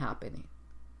nothing happening.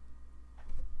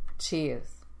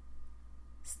 Cheers.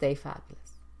 Stay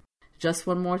fabulous. Just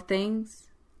one more thing.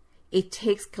 It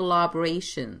takes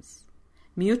collaborations,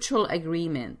 mutual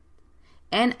agreement,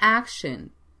 and action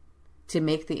to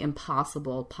make the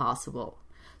impossible possible.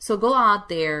 So go out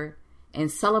there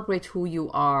and celebrate who you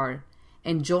are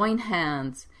and join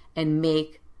hands and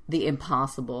make the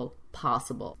impossible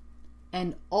possible.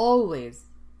 And always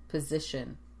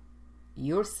position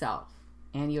yourself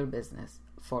and your business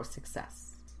for success.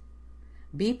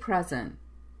 Be present.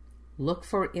 Look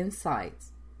for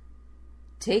insights.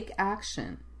 Take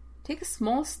action. Take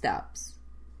small steps.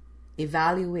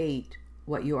 Evaluate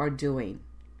what you are doing.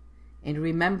 And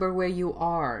remember where you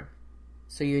are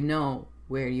so you know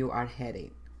where you are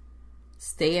heading.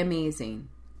 Stay amazing.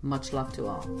 Much love to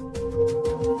all.